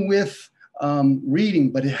wrong with reading,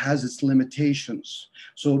 but it has its limitations.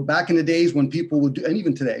 So back in the days when people would do, and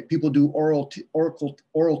even today, people do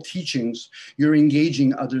oral teachings, you're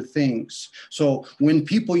engaging other things. So when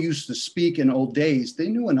people used to speak in old days, they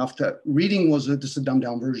knew enough that reading was just a dumbed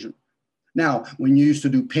down version. Now, when you used to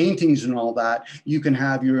do paintings and all that, you can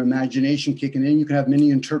have your imagination kicking in. You can have many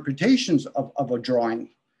interpretations of a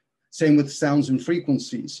drawing. Same with sounds and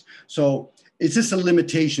frequencies. So it's just a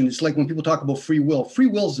limitation. It's like when people talk about free will. Free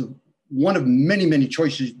will is one of many, many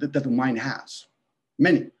choices that the mind has.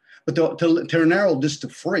 Many. But to narrow this to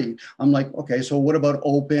free, I'm like, okay, so what about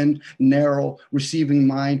open, narrow, receiving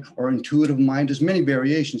mind, or intuitive mind? There's many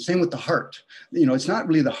variations. Same with the heart. It's not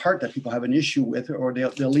really the heart that people have an issue with, or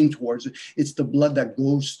they'll lean towards it. It's the blood that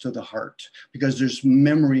goes to the heart, because there's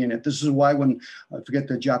memory in it. This is why when, I forget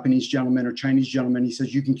the Japanese gentleman or Chinese gentleman, he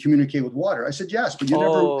says, you can communicate with water. I said, yes, but you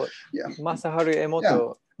never. Yeah. Masaharu Emoto.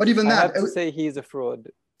 Yeah. But even that. I have to say he's a fraud.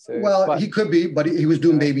 So, well, he could be, but he was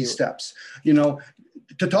doing baby steps.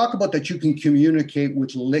 To talk about that, you can communicate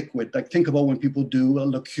with liquid. Like think about when people do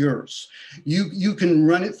liqueurs. You can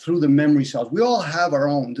run it through the memory cells. We all have our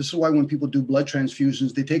own. This is why when people do blood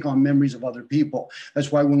transfusions, they take on memories of other people.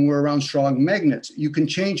 That's why when we're around strong magnets, you can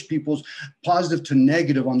change people's positive to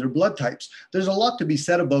negative on their blood types. There's a lot to be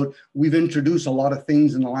said about, we've introduced a lot of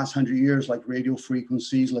things in the last 100 years, like radio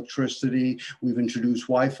frequencies, electricity. We've introduced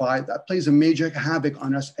Wi-Fi. That plays a major havoc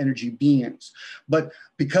on us energy beings. But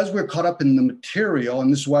because we're caught up in the material,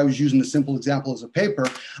 and this is why I was using the simple example as a paper,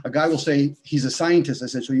 a guy will say he's a scientist. I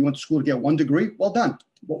said, so you went to school to get 1 degree? Well done.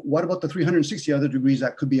 But what about the 360 other degrees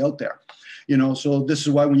that could be out there? So this is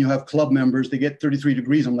why when you have club members, they get 33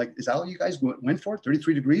 degrees. I'm like, is that all you guys went for?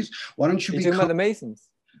 33 degrees? Why don't you be talking about the Masons?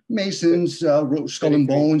 Masons, skull and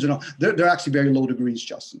bones, and all. They're actually very low degrees,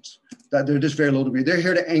 Justins. They're just very low degree. They're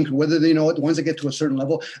here to anchor, whether they know it, the ones that get to a certain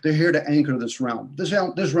level, they're here to anchor this realm. This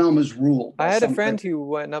realm is ruled. I had a friend who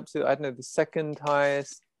went up to, I don't know, the second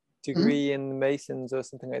highest degree in Masons or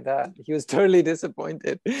something like that. He was totally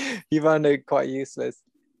disappointed. He found it quite useless.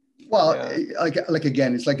 Well, like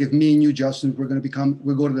again, it's like if me and you, Justin, we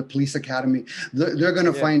go to the police academy. They're going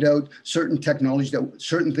to find out certain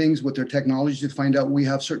things with their technology to find out we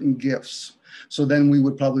have certain gifts. So then we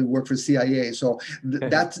would probably work for CIA. So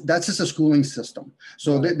that's just a schooling system.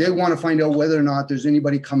 So they want to find out whether or not there's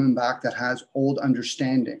anybody coming back that has old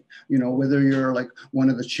understanding. You know, whether you're like one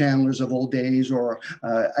of the Chandlers of old days or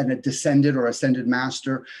a descended or ascended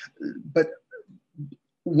master. But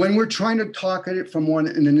when we're trying to talk at it from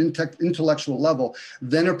an intellectual level,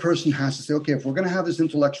 then a person has to say, okay, if we're going to have this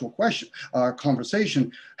intellectual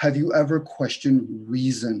conversation, have you ever questioned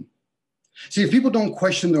reason? See, if people don't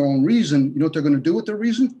question their own reason, you know what they're going to do with their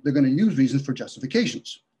reason? They're going to use reasons for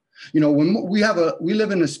justifications. You know, when we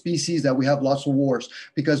live in a species that we have lots of wars,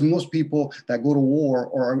 because most people that go to war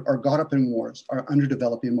or are got up in wars are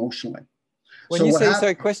underdeveloped emotionally. When you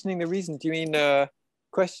say questioning the reason, do you mean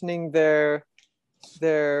questioning their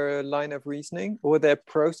line of reasoning or their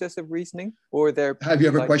process of reasoning or their? Have you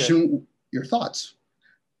ever questioned your thoughts?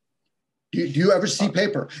 Do you ever see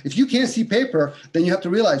paper? If you can't see paper, then you have to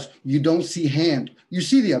realize you don't see hand. You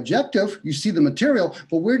see the objective, you see the material,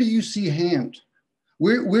 but where do you see hand?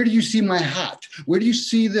 Where do you see my hat? Where do you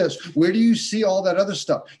see this? Where do you see all that other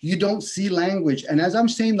stuff? You don't see language. And as I'm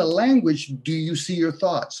saying the language, do you see your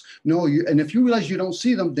thoughts? No, and if you realize you don't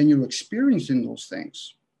see them, then you're experiencing those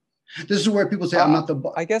things. This is where people say, I'm not the...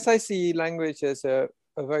 I guess I see language as a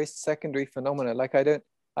very secondary phenomenon. Like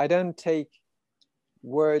I don't take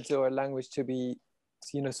words or language to be,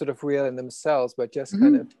 you know, sort of real in themselves, but just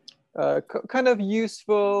kind of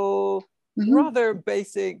useful, rather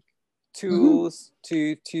basic tools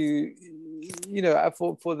to you know,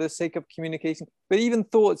 for the sake of communication. But even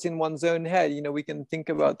thoughts in one's own head, you know, we can think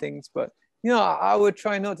about things, but you know, I would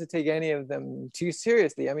try not to take any of them too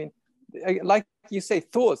seriously. I mean, like you say,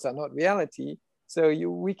 thoughts are not reality. So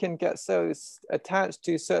we can get so attached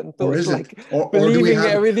to certain thoughts, like believing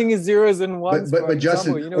everything is zeros and ones. But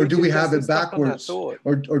Justin, you know, or do we have it backwards? Or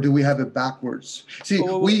do we have it backwards? See,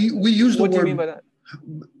 we use the word. What do you mean by that?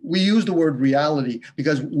 We use the word reality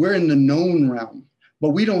because we're in the known realm, but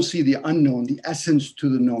we don't see the unknown, the essence to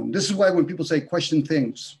the known. This is why when people say question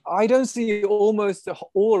things, I don't see almost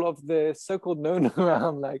all of the so-called known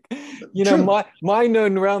realm. Like, you know, my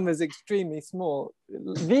known realm is extremely small.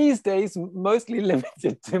 These days, mostly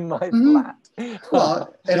limited to my flat.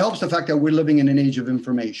 Well, it helps the fact that we're living in an age of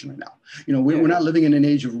information right now. You know, we're not living in an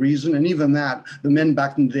age of reason. And even that, the men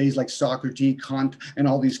back in the days like Socrates, Kant, and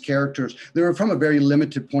all these characters, they were from a very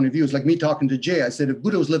limited point of view. It's like me talking to Jay. I said, if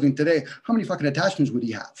Buddha was living today, how many fucking attachments would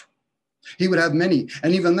he have? He would have many.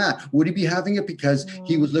 And even that, would he be having it because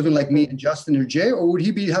he was living like me and Justin or Jay, or would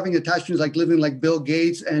he be having attachments like living like Bill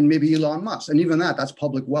Gates and maybe Elon Musk? And even that's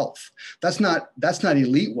public wealth. That's not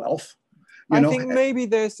elite wealth. I think maybe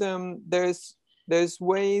there's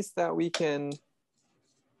ways that we can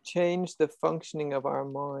change the functioning of our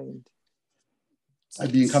mind.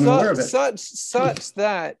 I'd be becoming aware of it. Such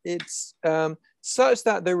that it's such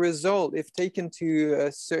that the result, if taken to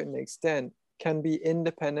a certain extent, can be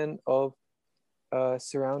independent of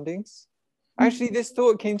surroundings. Actually, this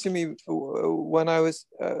thought came to me when I was,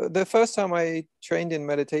 the first time I trained in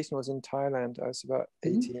meditation was in Thailand. I was about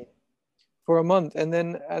 18 for a month. And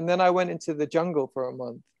then I went into the jungle for a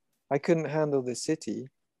month. I couldn't handle the city.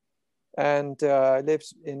 And I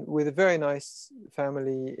lived with a very nice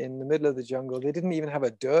family in the middle of the jungle. They didn't even have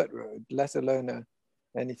a dirt road, let alone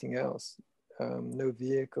anything else, no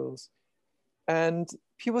vehicles. And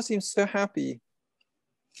people seem so happy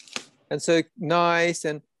and so nice.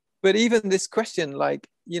 But even this question, like,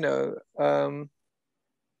 you know,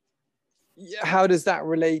 how does that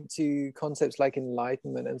relate to concepts like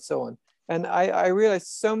enlightenment and so on? And I realized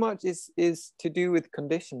so much is to do with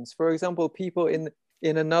conditions. For example, people in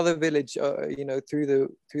another village, you know, through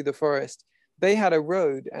the forest, they had a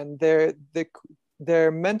road, and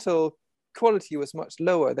their mental quality was much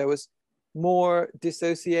lower. There was more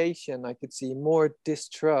dissociation, I could see, more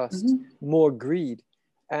distrust, more greed.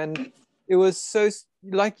 And it was so,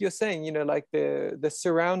 like you're saying, you know, like the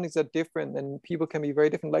surroundings are different and people can be very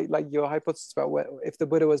different, like your hypothesis about if the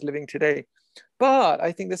Buddha was living today. But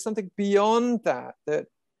I think there's something beyond that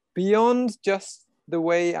beyond just the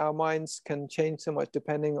way our minds can change so much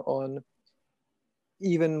depending on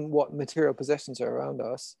even what material possessions are around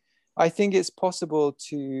us. I think it's possible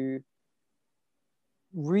to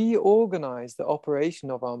reorganize the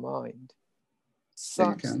operation of our mind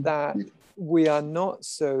such that we are not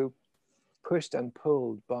so pushed and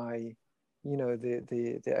pulled by, you know,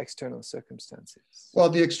 the external circumstances. Well,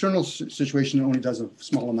 the external situation only does a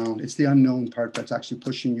small amount. It's the unknown part that's actually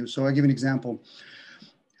pushing you. So I give an example.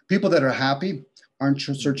 People that are happy aren't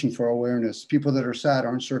searching for awareness. People that are sad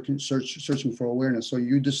aren't searching for awareness. So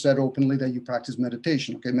you just said openly that you practice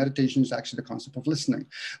meditation. Okay, meditation is actually the concept of listening.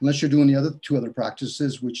 Unless you're doing the other two other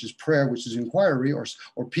practices, which is prayer, which is inquiry,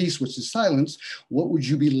 or peace, which is silence, what would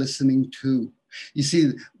you be listening to? You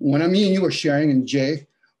see, when me and you are sharing, and Jay,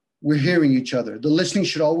 we're hearing each other. The listening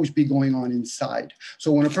should always be going on inside.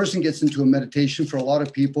 So when a person gets into a meditation, for a lot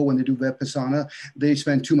of people, when they do Vipassana, they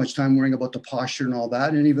spend too much time worrying about the posture and all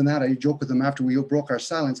that. And even that, I joke with them after we broke our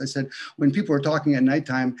silence. I said, when people are talking at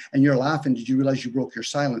nighttime and you're laughing, did you realize you broke your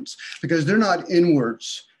silence? Because they're not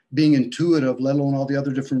inwards being intuitive, let alone all the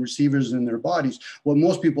other different receivers in their bodies. What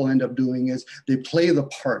most people end up doing is they play the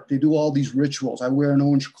part. They do all these rituals. I wear an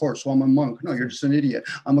orange cord, so I'm a monk. No, you're just an idiot.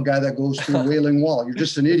 I'm a guy that goes through Wailing Wall. You're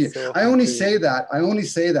just an idiot. I only say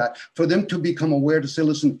that for them to become aware, to say,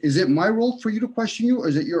 listen, is it my role for you to question you, or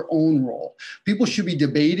is it your own role? People should be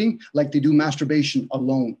debating like they do masturbation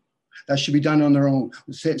alone. That should be done on their own.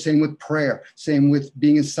 Same with prayer, same with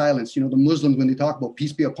being in silence. You know, the Muslims, when they talk about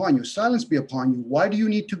peace be upon you, silence be upon you. Why do you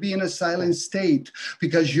need to be in a silent state?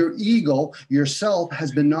 Because your ego, yourself,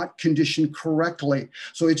 has been not conditioned correctly.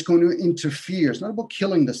 So it's going to interfere. It's not about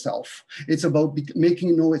killing the self. It's about making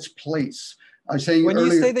it know its place. I was saying when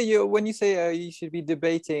earlier, you say that you should be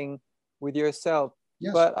debating with yourself,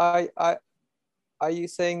 yes. But are you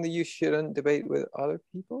saying that you shouldn't debate with other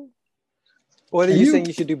people? Or are you saying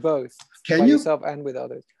you should do both, by yourself and with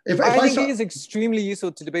others? I think it is extremely useful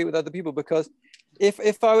to debate with other people, because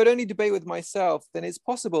if I would only debate with myself, then it's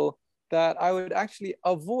possible that I would actually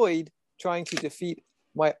avoid trying to defeat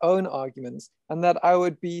my own arguments, and that I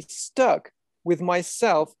would be stuck with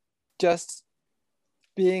myself just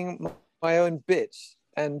being my own bitch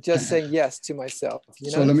and just saying yes to myself.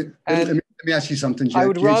 You know? So let me ask you something, Jack. I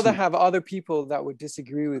would rather have other people that would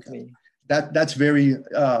disagree with me. That's very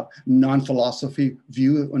non-philosophy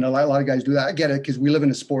view. When a lot of guys do that, I get it, because we live in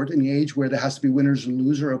a sport in the age where there has to be winners and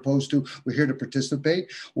losers, opposed to we're here to participate.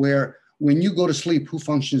 Where when you go to sleep, who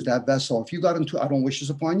functions that vessel? If you got into, I don't wish this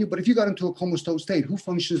upon you, but if you got into a comatose state, who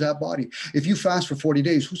functions that body? If you fast for 40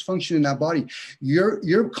 days, who's functioning that body?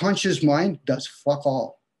 Your conscious mind does fuck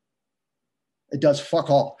all. It does fuck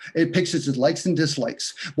all. It picks its likes and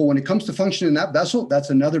dislikes. But when it comes to functioning in that vessel, that's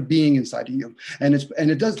another being inside of you. And this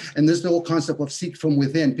is the whole concept of seek from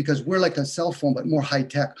within, because we're like a cell phone, but more high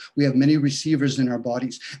tech. We have many receivers in our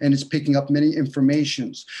bodies, and it's picking up many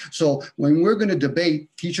informations. So when we're going to debate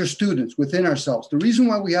teacher students within ourselves, the reason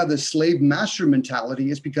why we have this slave master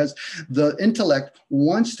mentality is because the intellect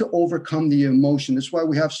wants to overcome the emotion. That's why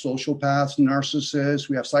we have sociopaths, narcissists,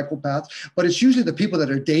 we have psychopaths, but it's usually the people that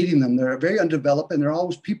are dating them. They're very undeveloped, and they're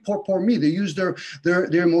always poor me. They use their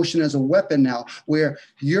emotion as a weapon now, where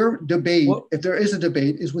your debate, if there is a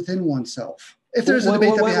debate, is within oneself. If there's a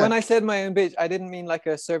debate when I said my own bitch, I didn't mean like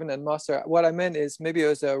a servant and master. What I meant is, maybe it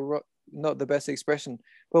was not the best expression,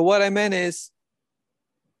 but what I meant is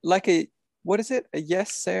like what is it? A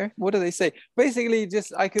yes, sir? What do they say? Basically,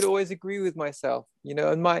 just I could always agree with myself, you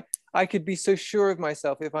know, and I could be so sure of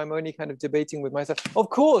myself if I'm only kind of debating with myself. Of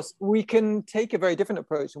course, we can take a very different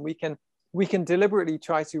approach, and we can deliberately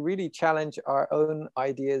try to really challenge our own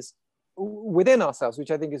ideas within ourselves, which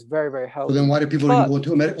I think is very, very helpful. So then why do people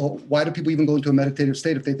even go into a meditative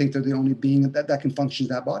state if they think they're the only being that can function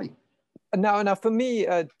that body? Now for me,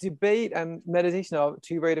 debate and meditation are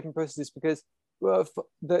two very different processes, because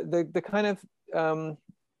the kind of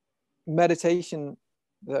meditation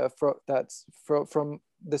that's from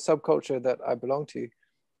the subculture that I belong to,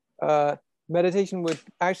 meditation would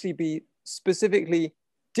actually be specifically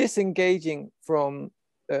disengaging from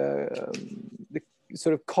the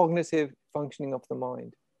sort of cognitive functioning of the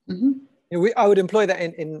mind. Mm-hmm. You know, I would employ that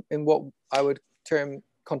in what I would term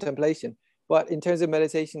contemplation, but in terms of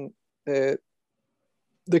meditation, the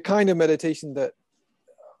kind of meditation that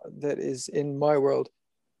is in my world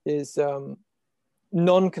is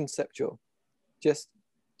non-conceptual, just,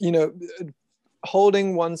 you know,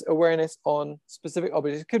 holding one's awareness on specific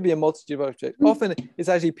objects. It could be a multitude of objects. Often it's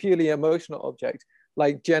actually purely emotional object,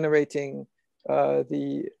 like generating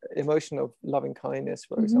the emotion of loving kindness,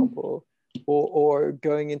 for example, or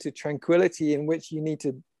going into tranquility, in which you need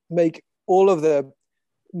to make all of the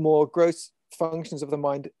more gross functions of the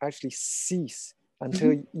mind actually cease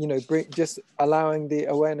until, you know, just allowing the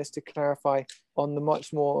awareness to clarify on the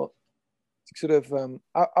much more sort of,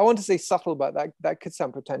 I want to say subtle, but that could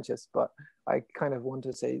sound pretentious, but I kind of want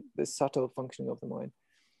to say the subtle functioning of the mind.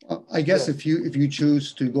 I guess if you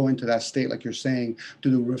choose to go into that state, like you're saying, to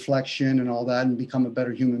do reflection and all that and become a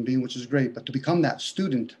better human being, which is great, but to become that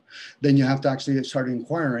student, then you have to actually start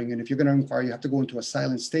inquiring. And if you're going to inquire, you have to go into a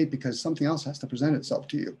silent state because something else has to present itself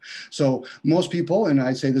to you. So most people, and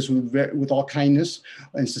I say this with all kindness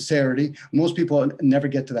and sincerity, most people never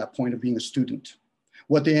get to that point of being a student.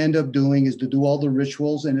 What they end up doing is to do all the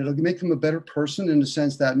rituals, and it'll make them a better person in the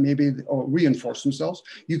sense that maybe, or reinforce themselves.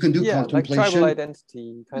 You can do contemplation. Like tribal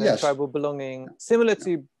identity, kind of tribal belonging, similar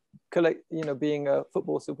to being a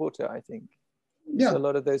football supporter, I think. Yeah. So a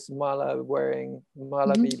lot of those mala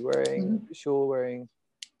bead wearing, shawl wearing.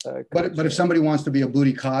 But if somebody wants to be a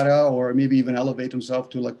Buddhikara or maybe even elevate themselves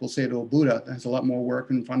to, like we'll say, to a Buddha, there's a lot more work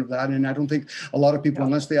in front of that. And I don't think a lot of people,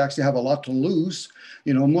 unless they actually have a lot to lose,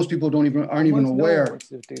 most people aren't even aware. No one wants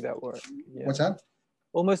to do that work. Yeah. What's that?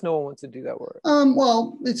 Almost no one wants to do that work.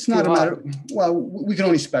 Well, it's not a matter. Well, we can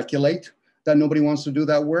only speculate that nobody wants to do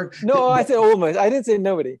that work. No, I said almost. I didn't say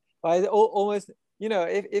nobody. I almost.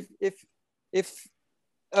 If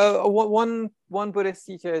one Buddhist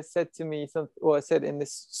teacher said to me said in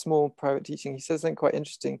this small private teaching, he said something quite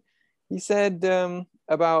interesting. He said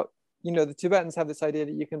about the Tibetans have this idea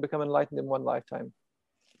that you can become enlightened in one lifetime,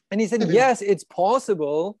 and he said yes, it's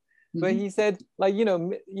possible, but he said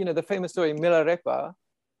the famous story Milarepa,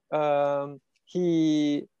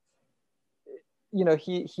 he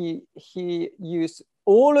used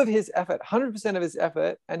all of his effort, 100% of his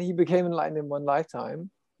effort, and he became enlightened in one lifetime.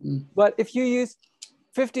 But if you use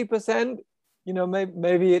 50%,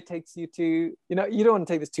 maybe it takes you to, you don't want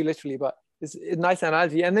to take this too literally, but it's a nice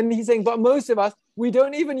analogy. And then he's saying, but most of us, we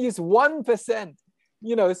don't even use 1%,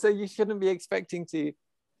 so you shouldn't be expecting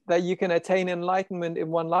that you can attain enlightenment in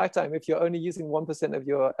one lifetime if you're only using 1% of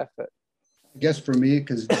your effort. I guess for me,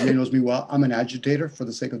 because Jay knows me well, I'm an agitator for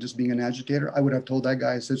the sake of just being an agitator. I would have told that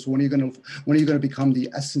guy, I said, so when are you going to become the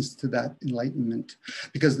essence to that enlightenment?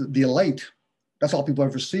 Because the light, that's all people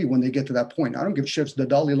ever see when they get to that point. I don't give shits. The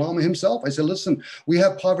Dalai Lama himself, I said, listen, we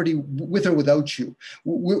have poverty with or without you.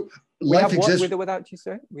 Life exists with or without you,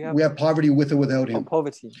 sir? We have poverty with or without him.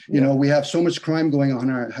 Poverty. We have so much crime going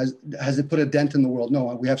on. Has it put a dent in the world?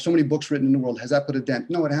 No. We have so many books written in the world. Has that put a dent?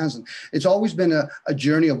 No, it hasn't. It's always been a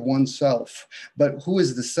journey of oneself. But who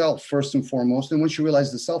is the self first and foremost? And once you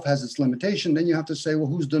realize the self has its limitation, then you have to say, well,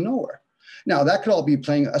 who's the knower? Now, that could all be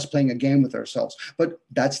us playing a game with ourselves, but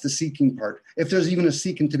that's the seeking part. If there's even a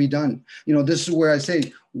seeking to be done, this is where I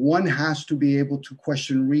say one has to be able to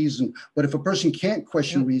question reason. But if a person can't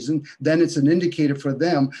question reason, then it's an indicator for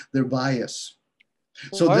them, their bias.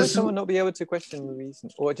 So why would someone not be able to question reason,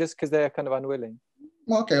 or just because they're kind of unwilling?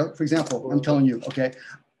 Well, okay, for example, I'm telling you, okay,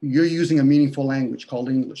 you're using a meaningful language called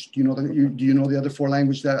English. Do you know the other four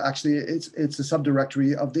languages that actually it's a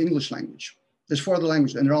subdirectory of the English language? There's 4 other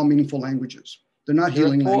languages, and they're all meaningful languages. They're not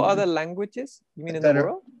healing languages. 4 other languages? You mean in the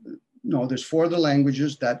world? No, there's 4 other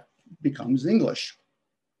languages that becomes English.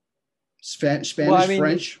 Spanish,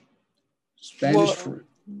 French, Spanish.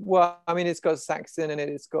 It's got Saxon in it.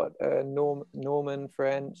 It's got Norman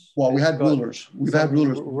French. Well, we had rulers. We've had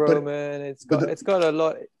rulers. Roman. It's got a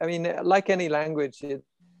lot. I mean, like any language,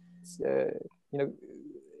 it's a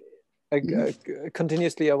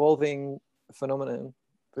continuously evolving phenomenon.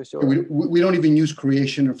 For sure. We don't even use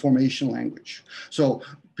creation or formation language. So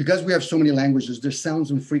because we have so many languages, there's sounds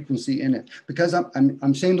and frequency in it. Because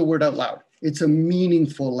I'm saying the word out loud. It's a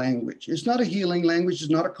meaningful language. It's not a healing language. It's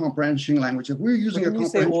not a comprehension language. If we're using you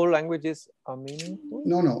say all languages are meaningful?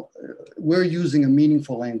 No. We're using a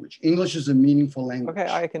meaningful language. English is a meaningful language. Okay,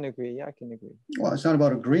 I can agree. Well, it's not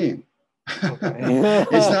about agreeing. Okay.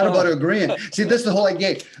 It's not about agreeing. See, this is the whole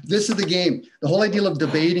game. This is the game. The whole idea of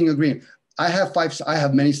debating, agreeing. I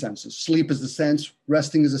have many senses. Sleep is a sense.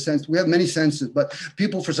 Resting is a sense. We have many senses, but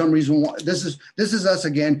people, for some reason, this is us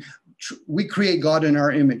again. We create God in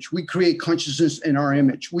our image. We create consciousness in our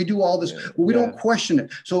image. We do all this. We don't question it.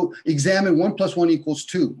 So examine 1 + 1 =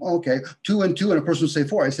 2. Okay, 2 and 2, and a person will say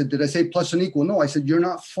 4. I said, did I say plus and equal? No, I said, you're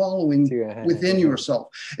not following within yourself.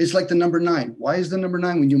 It's like the number 9. Why is the number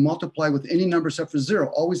 9, when you multiply with any number except for 0,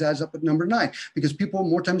 always adds up at number 9? Because people,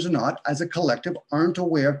 more times than not, as a collective, aren't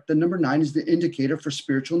aware that number 9 is the indicator for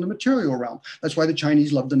spiritual in the material realm. That's why the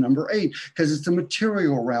Chinese love the number 8, because it's the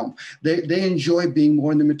material realm. They enjoy being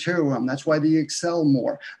more in the material realm. That's why they excel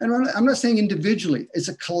more. And I'm not saying individually. It's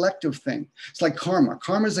a collective thing. It's like karma.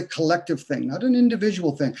 Karma is a collective thing, not an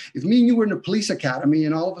individual thing. If me and you were in a police academy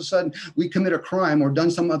and all of a sudden we commit a crime or done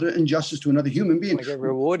some other injustice to another human being, we get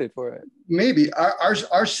rewarded for it. Maybe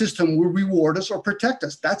our system will reward us or protect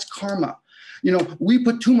us. That's karma. You know, we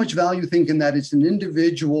put too much value thinking that it's an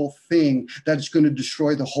individual thing that's going to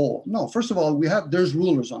destroy the whole. No, first of all, there's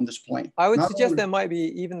rulers on this plane. I would suggest there might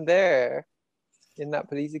be even there in that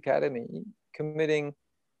police academy committing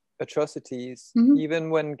atrocities, even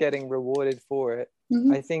when getting rewarded for it.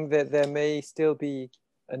 I think that there may still be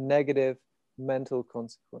a negative mental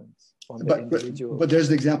consequence on the individual. But there's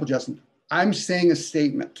the example, Justin. I'm saying a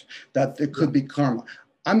statement that it could be karma.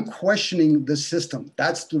 I'm questioning the system.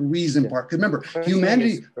 That's the reason part. Because remember,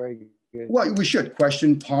 humanity. Very good. Well, we should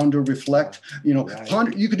question, ponder, reflect. You know,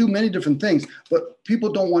 ponder. You could do many different things, but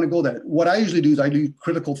people don't want to go there. What I usually do is I do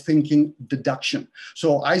critical thinking, deduction.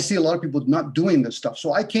 So I see a lot of people not doing this stuff.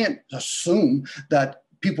 So I can't assume that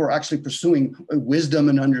people are actually pursuing wisdom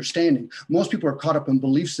and understanding. Most people are caught up in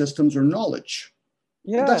belief systems or knowledge.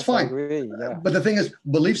 Yeah, that's fine. I agree. Yeah. But the thing is,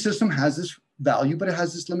 belief system has this value, but it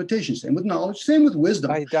has this limitation. Same with knowledge, same with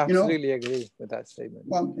wisdom. I absolutely agree with that statement.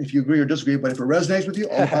 Well, if you agree or disagree, but if it resonates with you,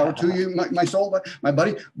 all power to you, my soul, my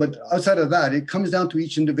buddy. But outside of that, it comes down to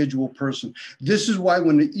each individual person. This is why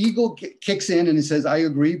when the ego kicks in and it says, I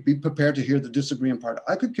agree, be prepared to hear the disagreeing part.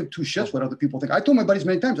 I could give two shits what other people think. I told my buddies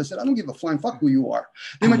many times, I said, I don't give a flying fuck who you are.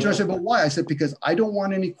 They might try to say, but why? I said, because I don't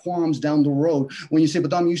want any qualms down the road. When you say,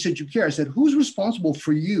 but Dom, you said you care. I said, who's responsible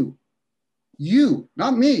for you? You,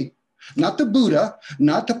 not me. Not the Buddha,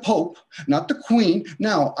 not the Pope, not the Queen.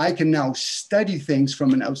 Now, I can now study things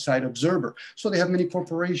from an outside observer. So they have many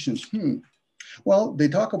corporations. Well, they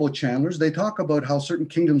talk about channelers. They talk about how certain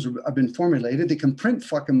kingdoms have been formulated. They can print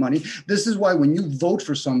fucking money. This is why when you vote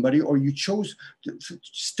for somebody or you chose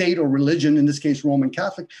state or religion, in this case, Roman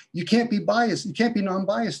Catholic, you can't be biased. You can't be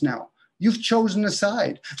non-biased now. You've chosen a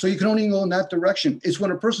side. So you can only go in that direction. It's when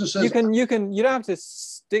a person says... You don't have to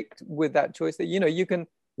stick with that choice. That you can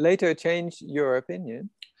later change your opinion.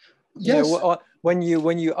 Yes. You know, when you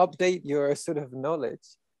update your sort of knowledge,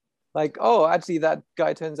 like, oh, actually that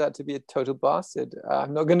guy turns out to be a total bastard.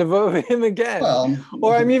 I'm not going to vote for him again. Well,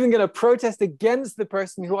 or I'm even going to protest against the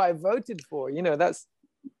person who I voted for. You know, that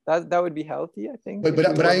would be healthy, I think.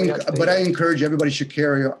 But I encourage everybody should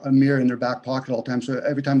carry a mirror in their back pocket all the time. So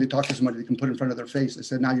every time they talk to somebody, they can put it in front of their face. They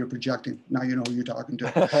said, now you're projecting. Now you know who you're talking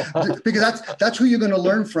to. Because that's who you're going to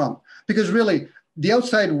learn from. Because really, the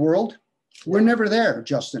outside world, we're never there,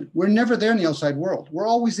 Justin. We're never there in the outside world. We're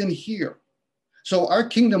always in here. So our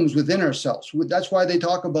kingdom is within ourselves. That's why they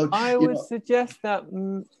talk about... I would suggest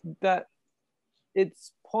that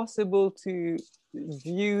it's possible to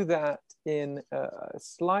view that in a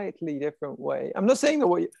slightly different way. I'm not saying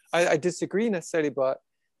that I disagree necessarily, but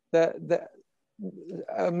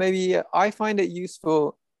maybe I find it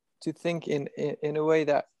useful to think in a way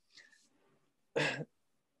that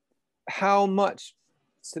how much,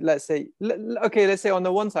 so let's say on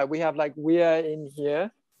the one side we have like we are in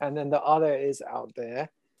here and then the other is out there,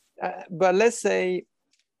 but let's say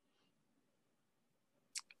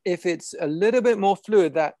if it's a little bit more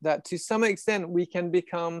fluid, that to some extent we can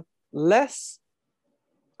become less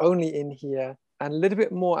only in here and a little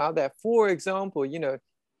bit more out there. For example, you know,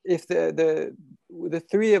 if the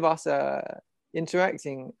three of us are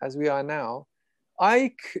interacting as we are now,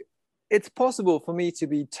 it's possible for me to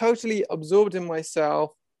be totally absorbed in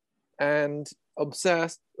myself and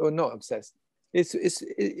obsessed, or not obsessed. It's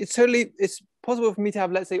possible for me to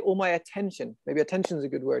have, let's say, all my attention. Maybe attention is a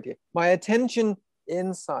good word here. My attention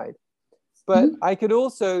inside, but I could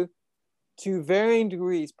also, to varying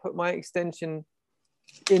degrees, put my extension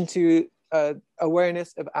into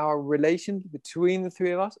awareness of our relation between the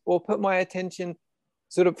three of us, or put my attention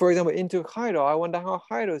sort of, for example, into Jairo. I wonder how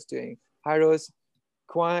Jairo's doing. Jairo's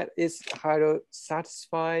quiet. Is Jairo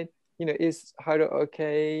satisfied? You know, is Jairo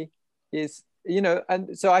okay?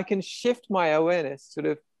 And so I can shift my awareness sort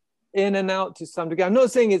of in and out to some degree. I'm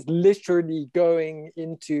not saying it's literally going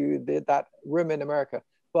into that room in America,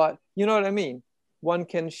 but you know what I mean? One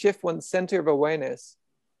can shift one's center of awareness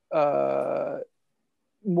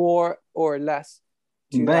more or less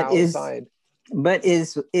to the outside. But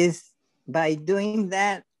is by doing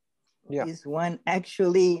that, is one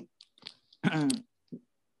actually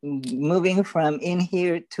moving from in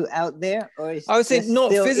here to out there? Or is I would say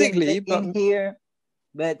not physically, but in here,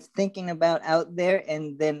 but thinking about out there,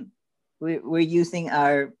 and then we're using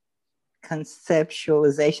our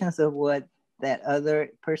conceptualizations of what that other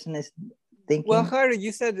person is thinking. Well, Jairo,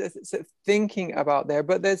 you said thinking about there,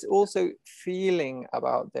 but there's also feeling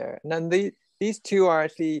about there. And then these two are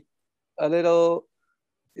actually a little,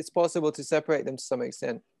 it's possible to separate them to some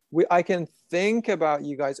extent. I can think about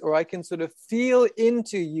you guys, or I can sort of feel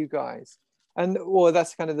into you guys. Or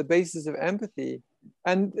that's kind of the basis of empathy.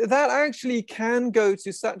 And that actually can go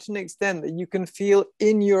to such an extent that you can feel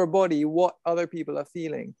in your body what other people are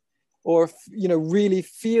feeling. or, you know, really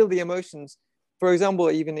feel the emotions. For example,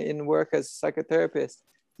 even in work as a psychotherapist,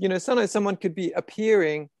 you know, sometimes someone could be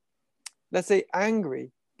appearing, let's say,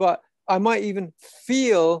 angry, but I might even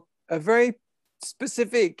feel a very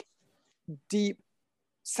specific, deep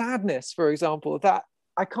sadness, for example, that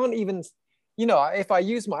I can't even, you know, if I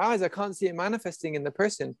use my eyes, I can't see it manifesting in the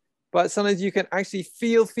person. But sometimes you can actually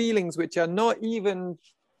feel feelings which are not even,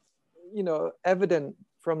 you know, evident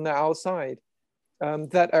from the outside,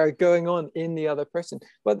 that are going on in the other person.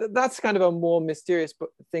 But that's kind of a more mysterious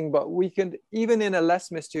thing. But we can, even in a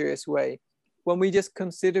less mysterious way, when we just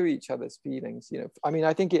consider each other's feelings, you know, I mean,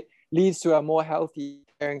 I think it leads to a more healthy,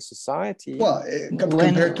 caring society. Well,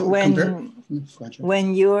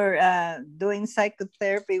 when you're doing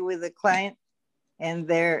psychotherapy with a client and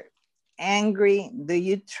they're angry, do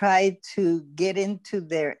you try to get into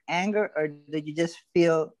their anger, or do you just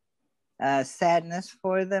feel sadness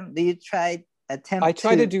for them? Do you try I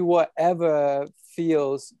try to do whatever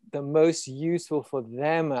feels the most useful for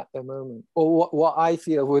them at the moment, or what I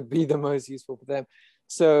feel would be the most useful for them.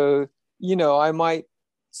 So, you know, I might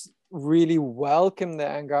really welcome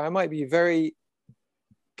their anger. I might be very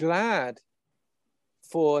glad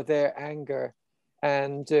for their anger,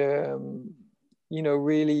 and, you know,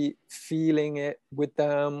 really feeling it with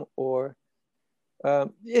them, or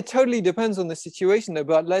it totally depends on the situation though.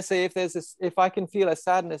 But let's say if I can feel a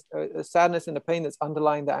sadness and a pain that's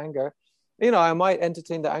underlying the anger, you know, I might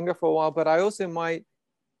entertain the anger for a while, but I also might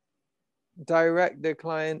direct the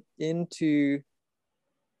client into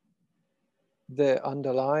the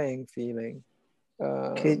underlying feeling.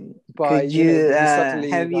 Could you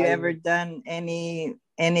have you ever done any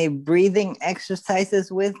breathing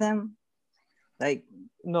exercises with them? Like,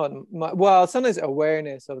 well, sometimes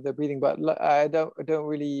awareness of the breathing, but I don't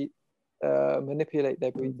really manipulate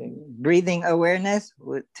their breathing. Breathing awareness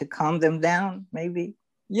to calm them down, maybe?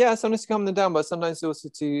 Yeah, sometimes to calm them down, but sometimes also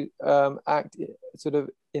to act sort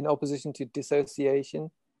of in opposition to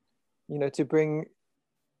dissociation, you know, to bring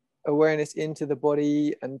awareness into the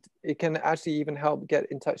body. And it can actually even help get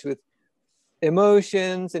in touch with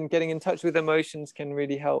emotions, and getting in touch with emotions can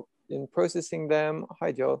really help in processing them.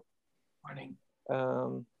 Hi, Joel. Morning.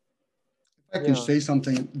 If I can say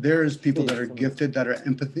something, there's people that are gifted, that are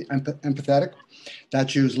empathetic.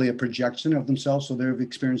 That's usually a projection of themselves, so they've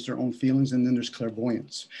experienced their own feelings. And then there's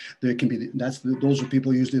clairvoyance. There can be those are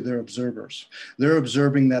people, usually they're observers. They're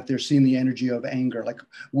observing that they're seeing the energy of anger. Like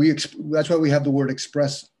that's why we have the word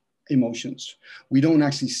express emotions. We don't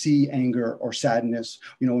actually see anger or sadness.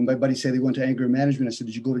 You know, when my buddies say they went to anger management, I said,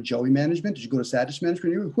 did you go to Joey management? Did you go to sadness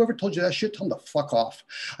management? Whoever told you that shit, tell them to fuck off.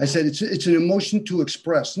 I said, it's an emotion to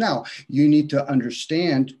express. Now, you need to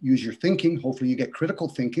understand, use your thinking. Hopefully you get critical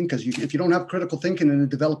thinking, because if you don't have critical thinking and a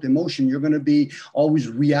developed emotion, you're going to be always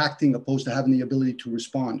reacting opposed to having the ability to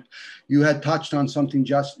respond. You had touched on something,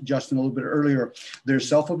 Justin, a little bit earlier. There's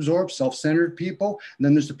self-absorbed, self-centered people, and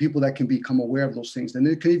then there's the people that can become aware of those things. And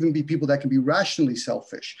it can even be people that can be rationally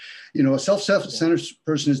selfish. You know, a self-centered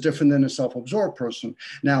person is different than a self-absorbed person.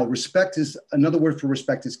 Now, respect is, another word for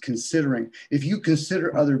respect is considering. If you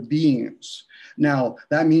consider other beings, now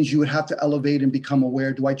that means you would have to elevate and become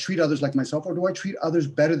aware. Do I treat others like myself, or do I treat others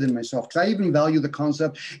better than myself? Because I even value the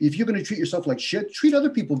concept, if you're going to treat yourself like shit, treat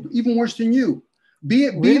other people even worse than you. Be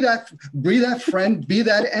that friend, be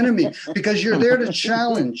that enemy, because you're there to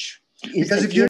challenge. Because if you're